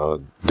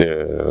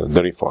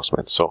the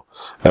reinforcement. So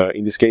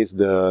in this case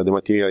the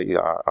material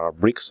are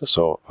bricks,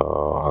 so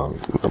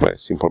a very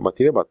simple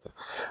material,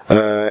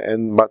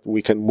 but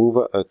we can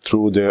move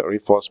through the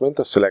reinforcement,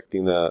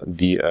 selecting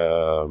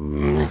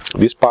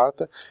this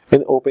part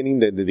and opening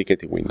the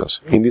dedicated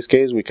windows. In this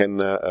case we can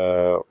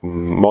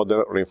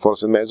model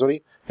reinforced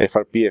masonry,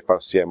 FRP,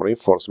 FRCM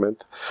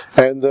reinforcement,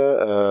 and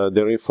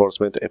the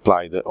reinforcement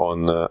applied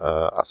on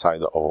a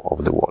side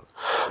of the wall.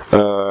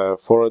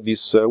 For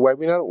this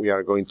webinar, we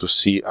are going to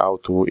see how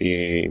to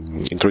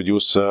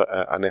introduce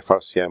an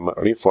FRCM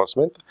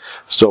reinforcement.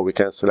 So we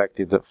can select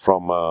it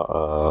from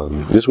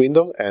this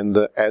window and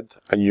add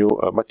a new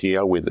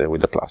material with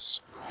the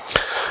plus.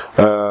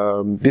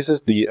 This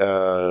is the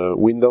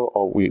window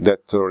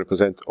that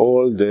represents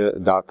all the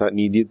data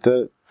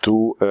needed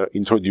to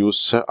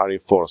introduce a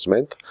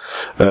reinforcement,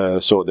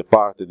 so the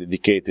part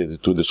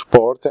dedicated to the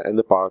support and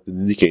the part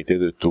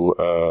dedicated to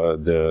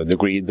the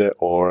grid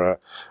or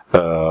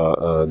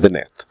the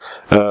net.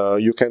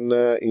 You can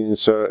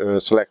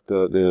select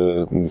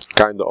the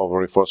kind of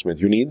reinforcement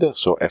you need,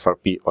 so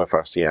FRP or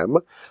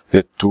FRCM.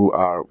 The two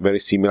are very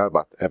similar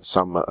but have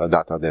some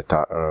data that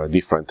are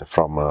different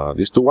from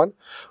these two ones.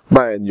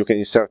 But you can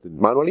insert it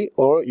manually,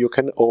 or you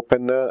can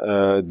open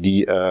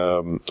the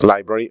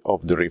library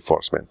of the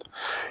reinforcement.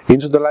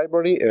 Into the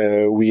library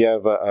we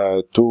have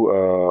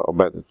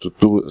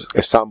two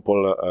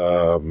sample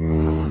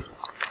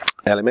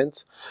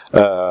elements,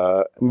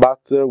 but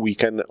we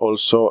can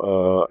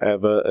also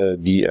have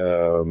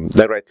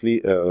directly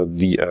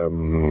the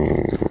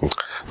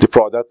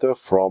product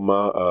from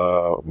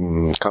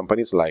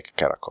companies like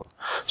Kerakoll.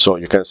 So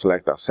you can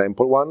select a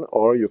sample one,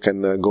 or you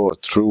can go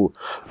through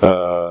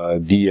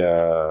the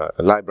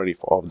library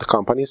of the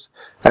companies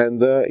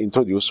and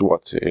introduce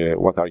what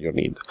are your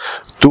needs.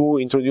 To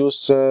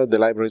introduce the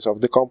libraries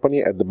of the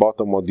company, at the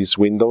bottom of these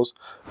windows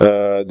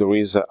there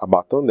is a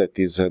button that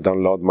is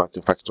download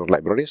manufacturer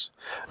libraries,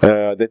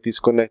 that is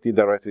connected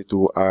directly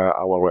to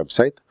our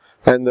website.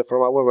 And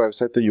from our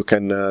website you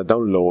can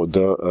download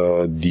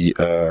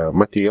the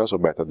materials, or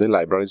better, the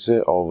libraries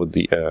of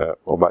the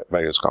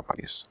various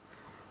companies.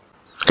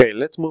 Okay,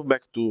 let's move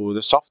back to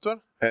the software,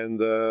 and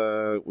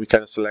we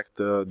can select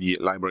the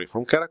library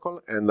from Kerakoll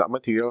and a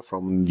material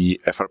from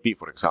the FRP,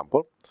 for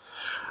example.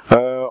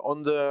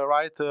 On the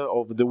right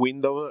of the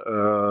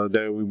window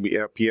there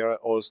will appear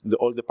all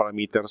the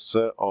parameters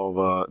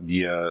of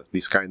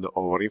this kind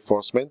of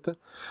reinforcement,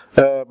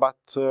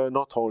 but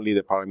not only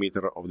the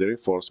parameter of the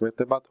reinforcement,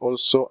 but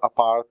also a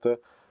part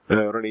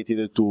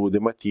related to the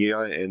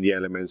material and the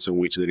elements on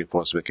which the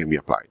reinforcement can be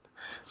applied.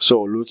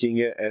 So looking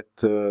at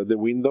the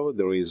window,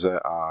 there is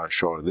a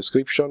short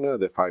description,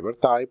 the fiber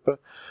type,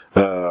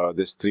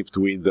 the stripped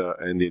width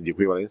and the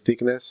equivalent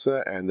thickness,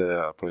 and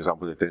for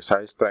example the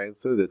tensile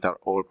strength, that are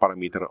all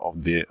parameters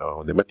of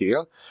the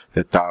material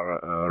that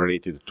are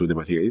related to the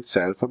material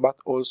itself, but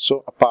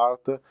also a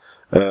part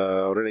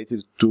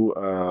related to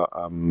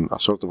a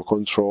sort of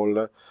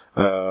control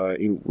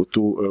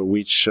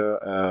which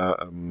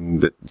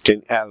that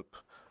can help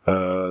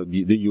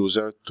the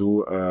user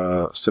to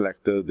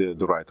select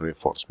the right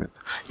reinforcement.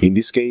 In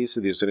this case,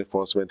 this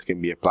reinforcement can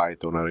be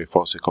applied on a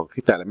reinforced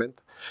concrete element,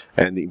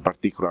 and in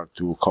particular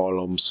to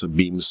columns,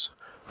 beams,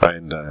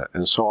 and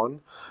so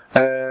on.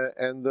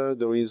 And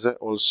there is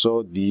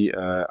also the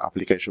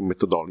application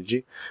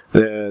methodology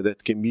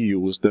that can be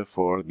used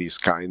for this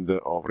kind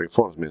of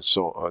reinforcement.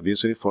 So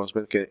this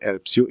reinforcement can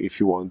help you if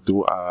you want to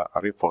do a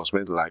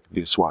reinforcement like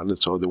this one,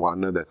 so the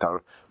one that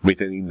are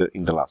written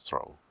in the last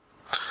row.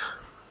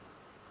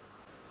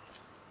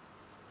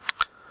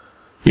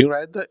 In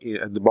red,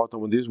 at the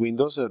bottom of these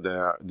windows,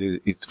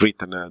 it's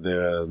written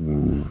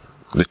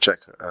the check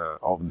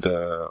of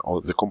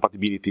the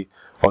compatibility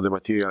of the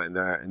material and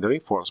the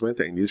reinforcement.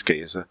 In this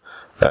case,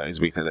 it's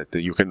written that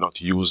you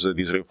cannot use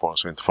this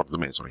reinforcement for the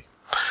masonry.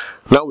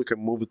 Now we can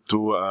move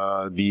to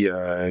the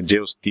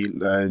Geosteel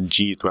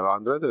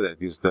G1200. That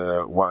is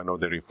the one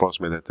of the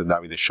reinforcement that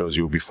Davide shows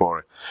you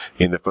before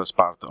in the first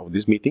part of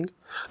this meeting.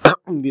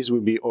 This will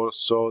be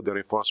also the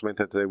reinforcement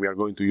that we are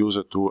going to use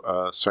to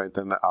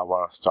strengthen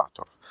our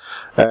structure.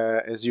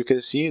 As you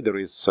can see, there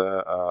is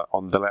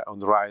on the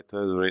right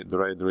there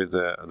is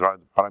the right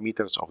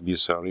parameters of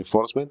this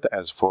reinforcement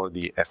as for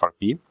the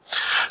FRP,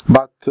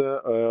 but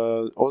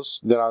also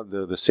there are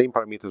the same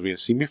parameters we have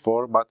seen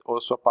before, but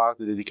also a part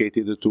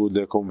dedicated to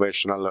the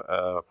conventional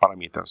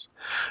parameters.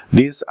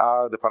 These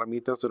are the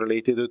parameters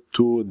related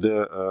to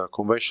the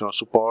conventional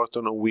support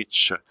on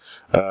which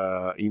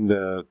in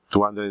the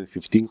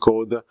 215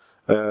 code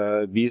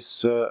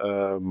these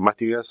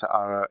materials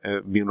are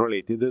being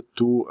related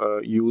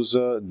to use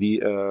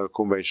the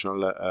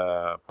conventional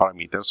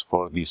parameters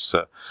for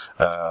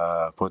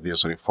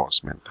this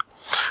reinforcement.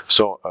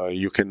 So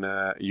you can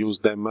use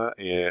them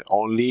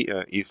only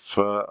if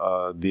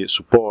the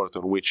support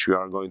on which you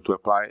are going to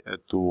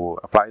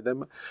apply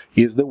them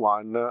is the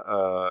one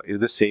is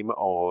the same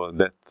or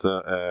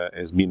that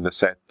has been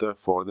set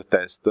for the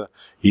test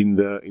in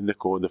the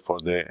code for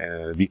the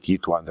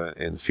DT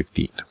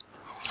 215.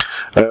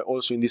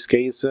 Also in this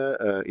case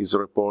is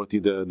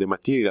reported the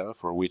material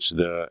for which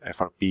the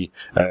FRP,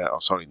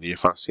 the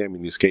FRCM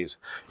in this case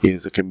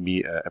can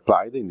be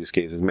applied. In this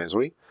case is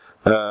masonry.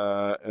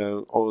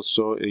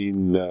 Also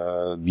in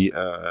the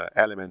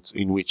elements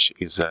in which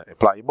is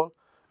applicable.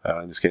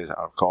 In this case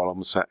are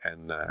columns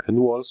and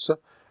walls.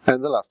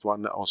 And the last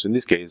one also in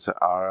this case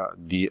are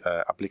the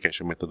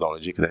application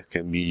methodology that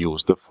can be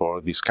used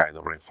for this kind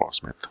of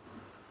reinforcement.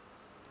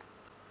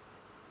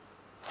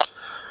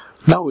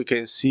 Now we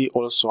can see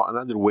also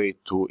another way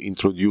to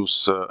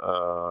introduce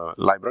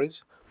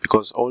libraries,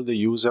 because all the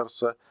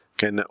users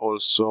can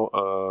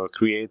also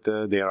create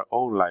their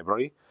own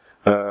library,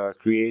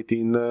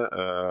 creating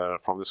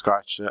from the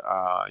scratch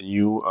a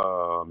new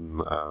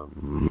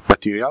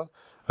material.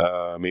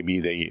 Maybe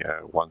they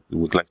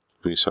would like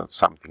to insert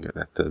something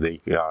that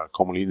they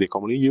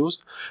commonly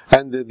used,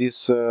 and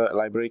this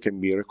library can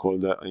be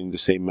recalled in the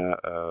same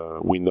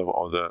window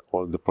of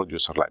all the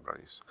producer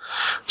libraries.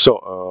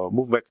 So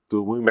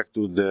moving back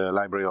to the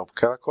library of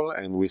Kerakoll,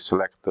 and we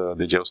select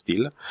the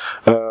Geosteel.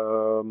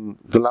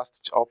 The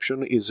last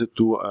option is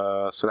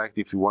to select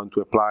if you want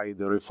to apply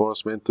the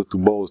reinforcement to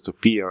both the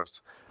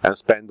piers and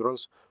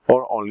spandrels,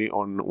 or only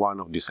on one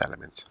of these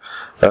elements.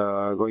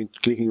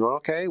 Clicking on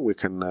OK, we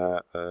can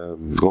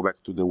go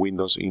back to the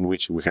windows in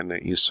which we can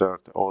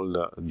insert all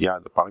the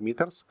other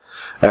parameters.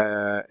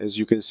 As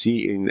you can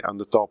see on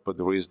the top,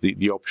 there is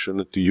the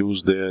option to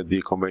use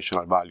the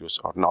conventional values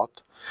or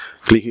not.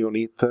 Clicking on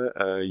it,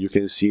 you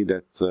can see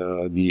that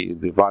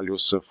the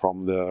values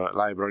from the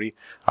library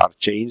are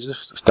changed,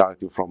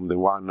 starting from the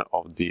one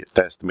of the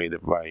test made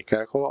by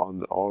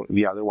Kerakoll or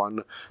the other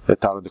one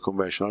that are the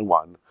conventional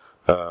one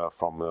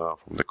from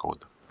the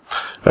code.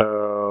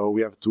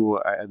 We have to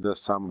add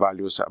some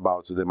values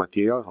about the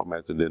material, or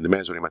the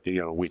masonry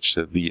material on which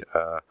the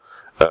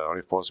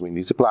reinforcement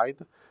is applied.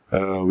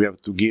 We have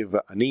to give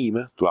a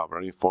name to our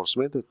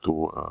reinforcement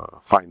to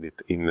find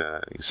it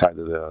inside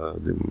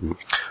the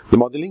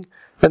modeling,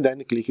 and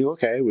then clicking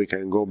OK, we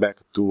can go back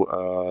to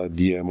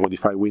the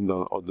modify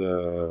window of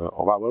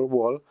our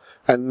wall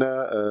and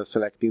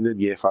selecting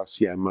the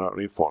FRCM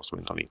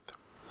reinforcement on it.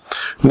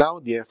 Now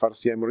the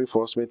FRCM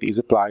reinforcement is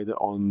applied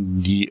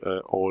on the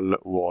whole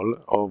wall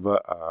of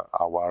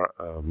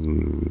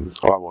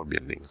our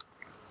building.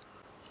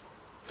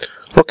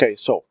 Okay,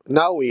 so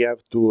now we have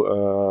to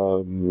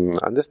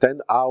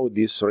understand how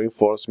this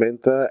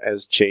reinforcement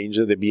has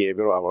changed the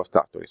behavior of our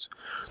structures.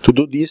 To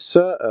do this,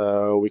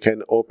 we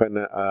can open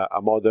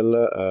a model,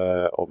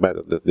 or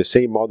better, the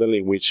same model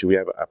in which we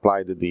have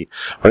applied the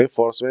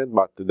reinforcement,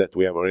 but that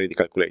we have already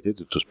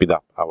calculated to speed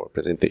up our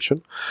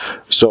presentation.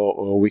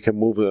 So we can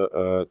move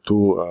to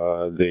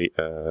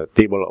the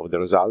table of the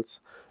results,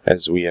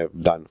 as we have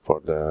done for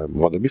the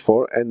model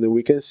before, and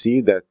we can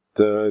see that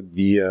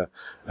the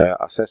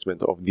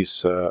assessment of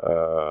this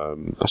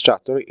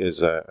structure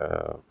is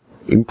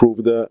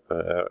improved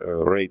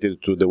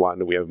related to the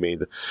one we have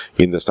made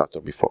in the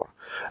structure before.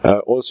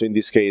 Also in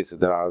this case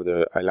there are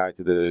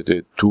highlighted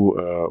the two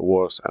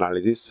worse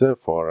analysis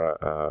for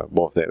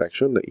both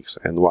direction, the X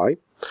and Y.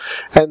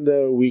 And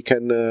we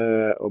can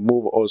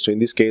move also in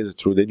this case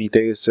through the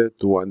details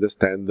to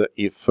understand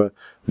if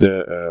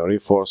the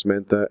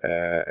reinforcement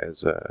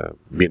has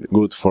been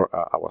good for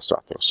our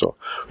structure. So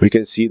we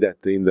can see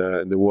that in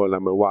the wall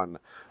number 1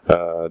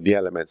 the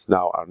elements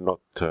now are not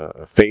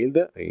failed.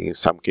 In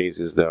some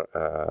cases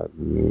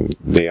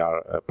they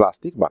are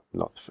plastic, but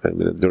not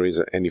there is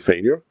any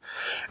failure.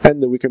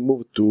 And we can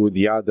move to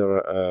the other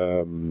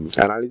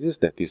analysis,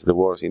 that is the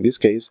worst in this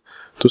case,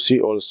 to see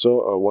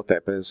also what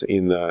happens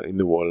in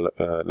the wall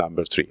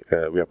number 3.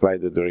 We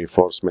applied the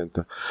reinforcement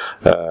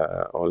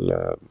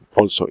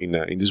also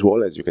in this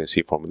wall, as you can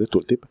see from the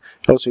tooltip.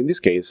 Also in this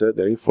case,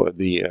 the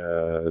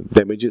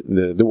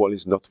wall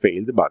is not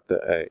failed, but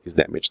is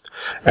damaged,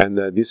 and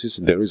this is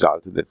the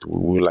result that we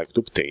would like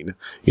to obtain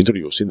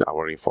introducing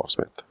our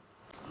reinforcement.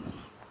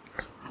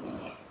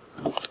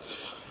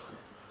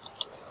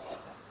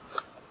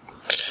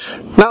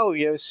 Now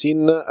we have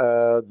seen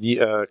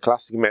the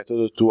classic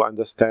method to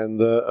understand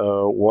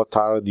what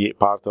are the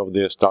part of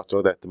the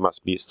structure that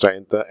must be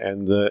strengthened,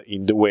 and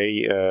in the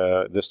way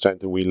the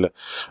strength will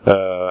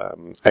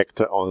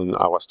act on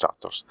our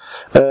structures.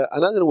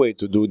 Another way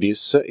to do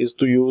this is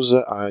to use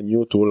a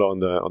new tool on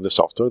the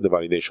software, the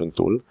validation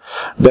tool,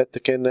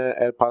 that can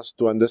help us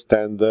to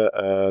understand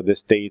the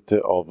state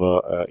of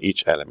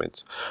each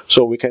element.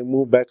 So we can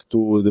move back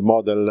to the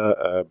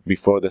model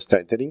before the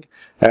strengthening,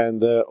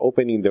 and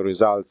opening the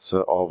results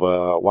of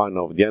one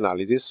of the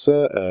analysis,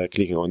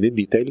 clicking on the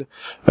detail,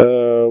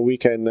 we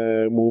can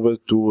move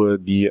to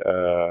the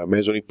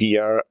Masonry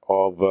pier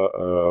of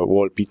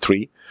wall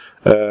P3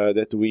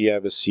 that we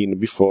have seen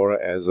before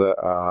as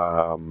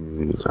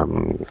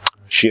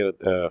shear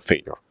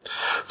failure.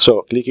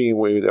 So clicking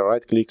with the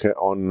right click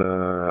on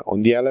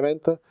the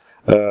element,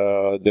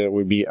 there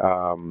will be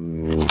a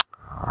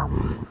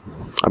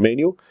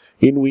menu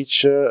in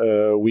which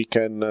we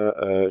can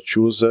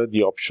choose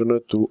the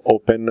option to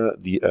open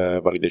the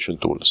validation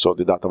tool, so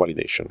the data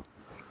validation.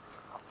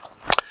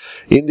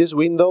 In this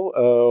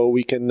window,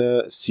 we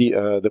can see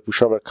the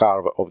pushover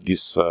curve of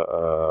this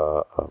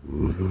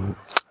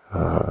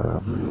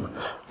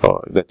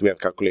that we have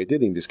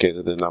calculated, in this case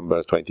the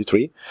number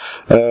 23,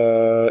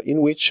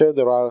 in which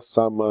there are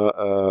some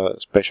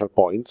special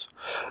points.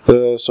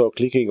 So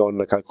clicking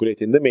on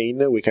calculating the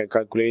main, we can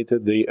calculate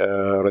the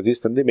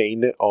resistance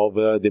domain of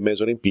the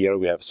measuring pier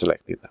we have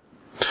selected.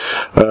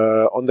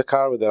 On the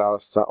curve there are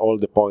all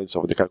the points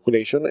of the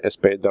calculation.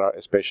 There are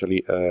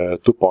especially 2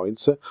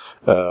 points,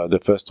 the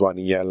first one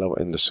in yellow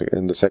and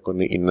the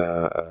second in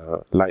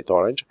light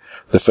orange.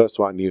 The first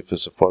one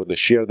is for the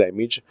shear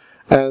damage,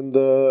 and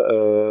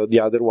the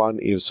other one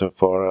is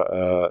for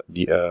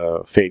the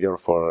failure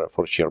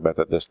for shear,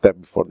 better the step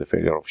before the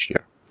failure of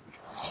shear.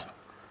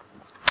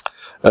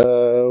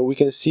 We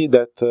can see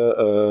that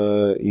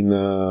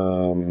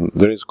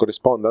there is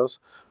correspondence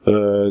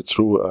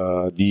through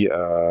the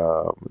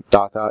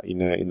data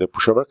in the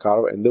pushover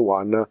curve and the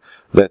one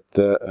that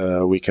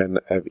we can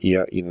have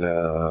here in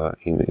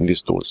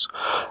these tools.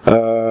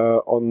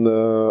 On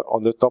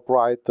the top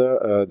right,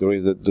 there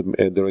is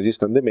the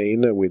resistance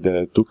domain with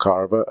the 2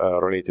 curves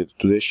related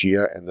to the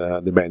shear and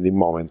the bending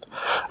moment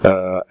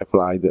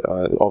applied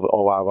of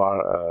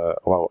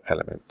our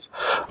element.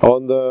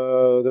 On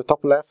the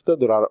top left,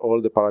 there are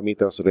all the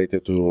parameters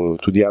related to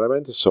the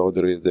element. So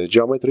there is the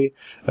geometry,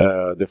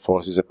 the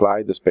forces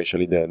applied,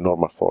 especially the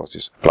normal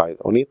forces applied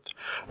on it,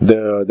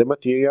 the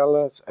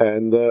materials,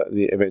 and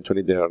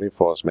eventually the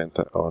reinforcement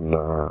on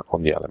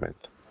the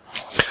element.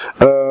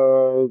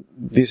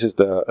 This is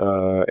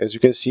as you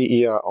can see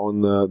here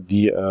on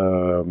the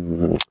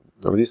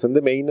resistance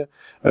domain,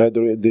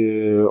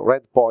 the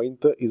red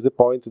point is the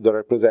point that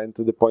represents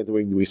the point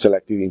when we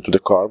selected into the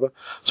curve.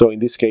 So in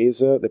this case,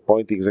 the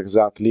point is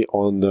exactly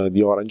on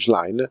the orange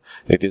line.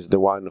 It is the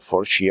one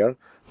for shear,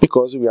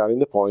 because we are in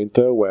the point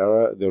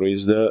where there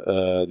is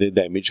the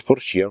damage for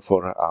shear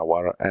for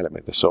our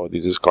element. So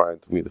this is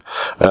correct with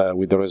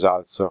the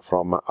results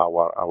from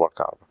our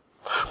curve.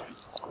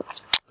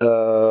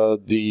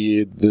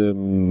 The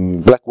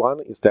black one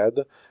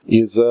instead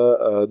is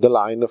the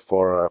line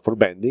for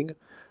bending.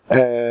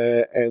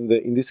 and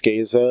in this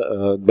case,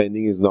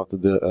 bending is not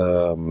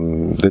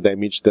the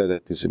damage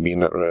that is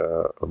being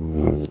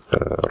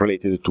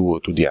related to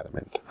the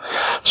element.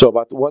 So,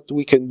 but what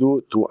we can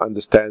do to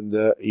understand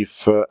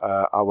if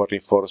our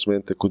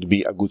reinforcement could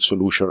be a good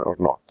solution or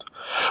not?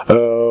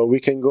 We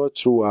can go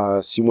through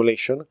a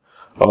simulation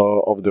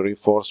of the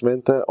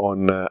reinforcement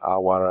on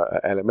our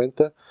element,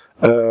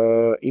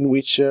 in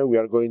which we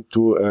are going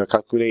to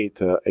calculate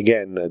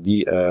again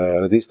the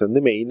resistance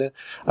domain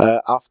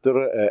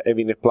after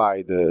having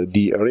applied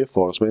the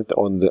reinforcement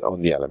on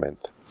the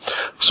element.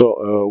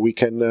 So we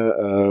can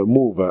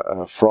move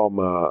from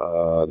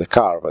the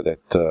curve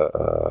that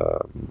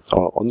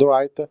on the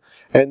right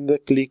and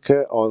click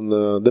on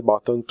the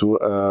button to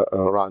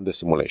run the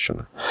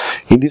simulation.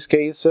 In this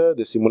case,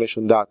 the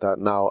simulation data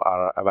now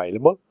are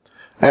available,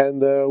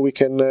 and we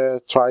can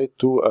try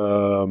to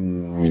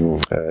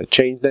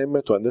change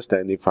them to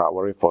understand if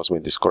our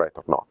reinforcement is correct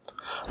or not,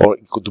 or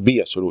it could be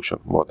a solution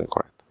more than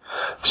correct.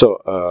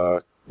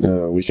 So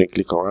we can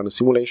click on Run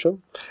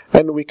Simulation,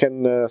 and we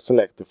can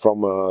select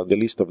from the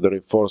list of the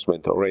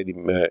reinforcement already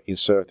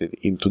inserted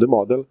into the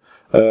model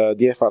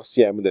the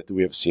FRCM that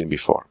we have seen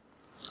before.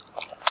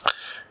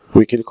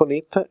 We click on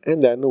it,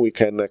 and then we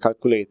can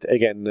calculate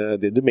again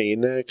the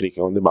domain,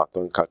 clicking on the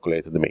button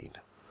Calculate the Domain.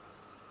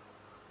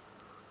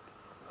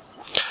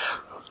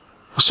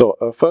 So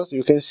first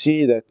you can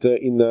see that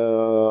in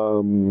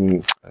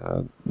the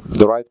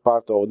right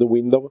part of the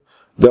window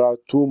there are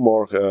two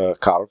more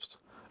curves,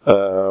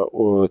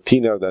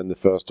 thinner than the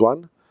first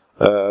one,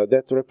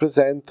 that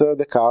represent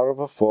the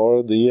curve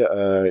for the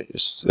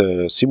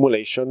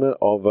simulation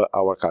of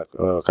our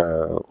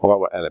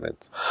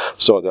element.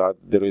 So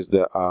there is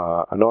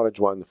an orange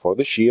one for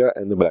the shear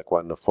and the black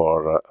one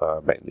for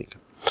bending.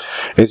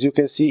 As you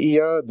can see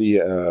here, the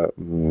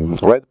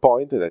red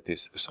point that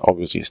is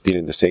obviously still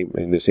in the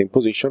same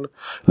position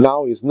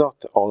now is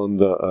not on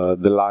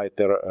the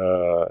lighter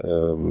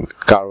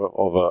curve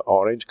of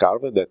orange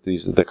curve, that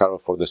is the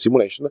curve for the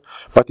simulation,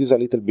 but is a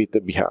little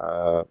bit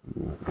behind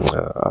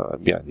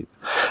it.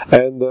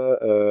 And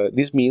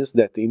this means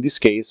that in this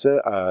case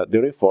the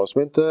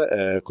reinforcement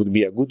could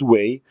be a good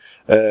way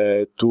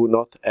to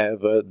not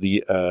have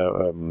the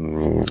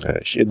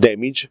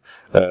damage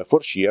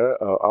for shear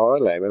our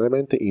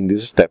element in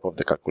this step of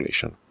the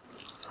calculation.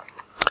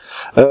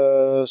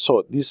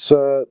 So this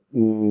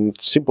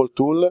simple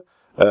tool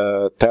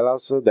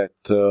tells us that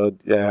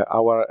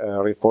our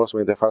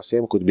reinforcement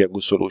FRCM could be a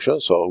good solution,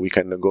 so we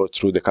can go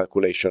through the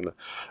calculation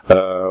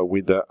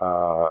with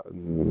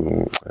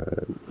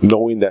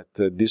knowing that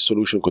this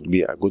solution could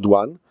be a good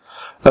one.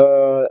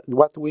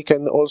 What we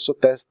can also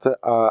test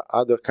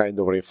other kind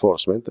of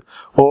reinforcement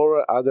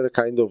or other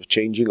kind of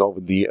changing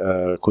of the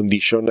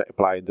condition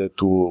applied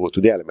to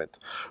the element.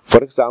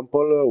 For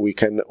example, we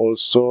can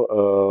also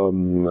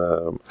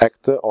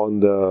act on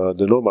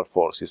the normal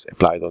forces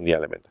applied on the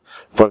element.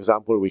 For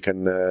example, we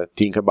can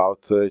think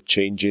about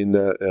changing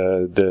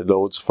the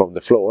loads from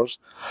the floors,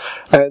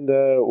 and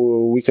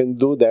we can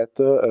do that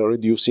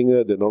reducing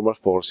the normal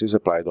forces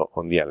applied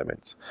on the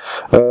elements.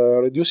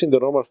 Reducing the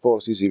normal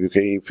forces, if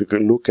you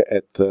can look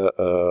at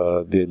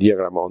the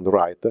diagram on the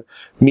right,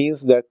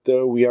 means that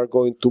we are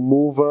going to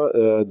move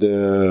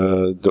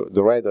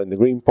the red and the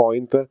green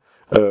point to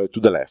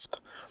the left.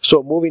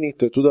 So moving it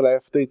to the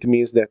left, it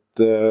means that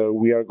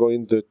we are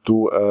going to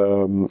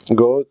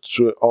go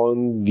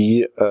on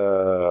the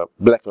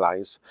black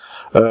lines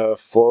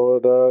for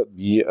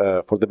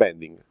the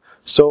bending.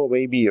 So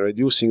maybe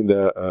reducing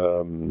the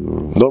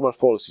normal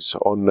forces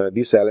on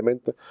this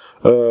element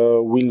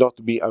will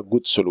not be a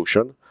good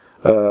solution,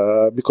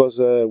 because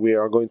we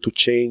are going to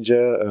change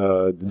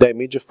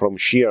damage from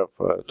shear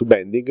to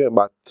bending,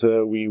 but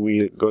we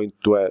will going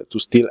to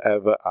still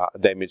have a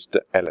damaged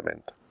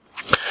element.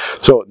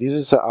 So this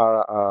is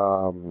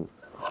our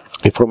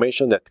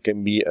information that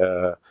can be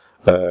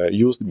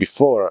used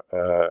before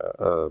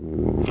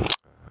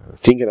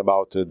thinking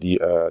about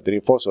the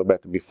reinforcement,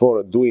 but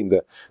before doing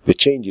the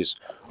changes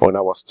on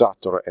our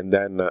structure and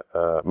then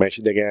mesh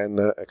it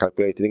again,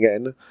 calculate it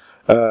again,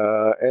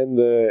 and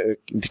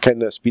it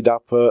can speed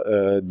up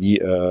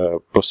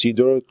the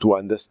procedure to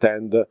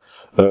understand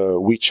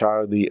which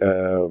are the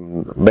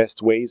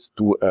best ways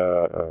to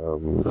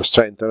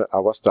strengthen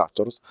our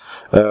structures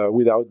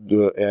without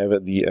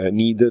have the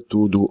need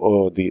to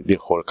do the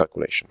whole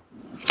calculation.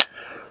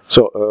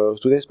 So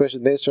today's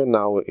presentation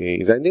now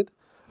is ended.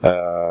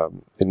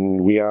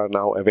 And we are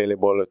now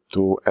available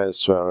to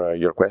answer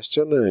your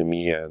question,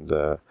 me and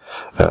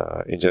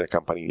engineer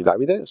company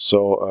Davide.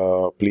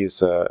 So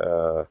please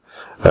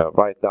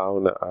write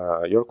down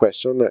your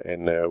question,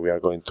 and we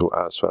are going to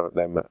answer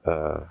them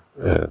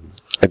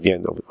at the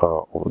end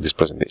of this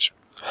presentation.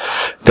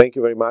 Thank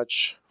you very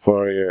much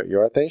for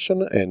your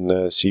attention,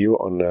 and see you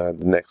on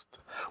the next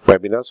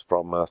webinars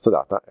from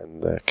Stadata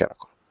and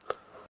Kerakoll.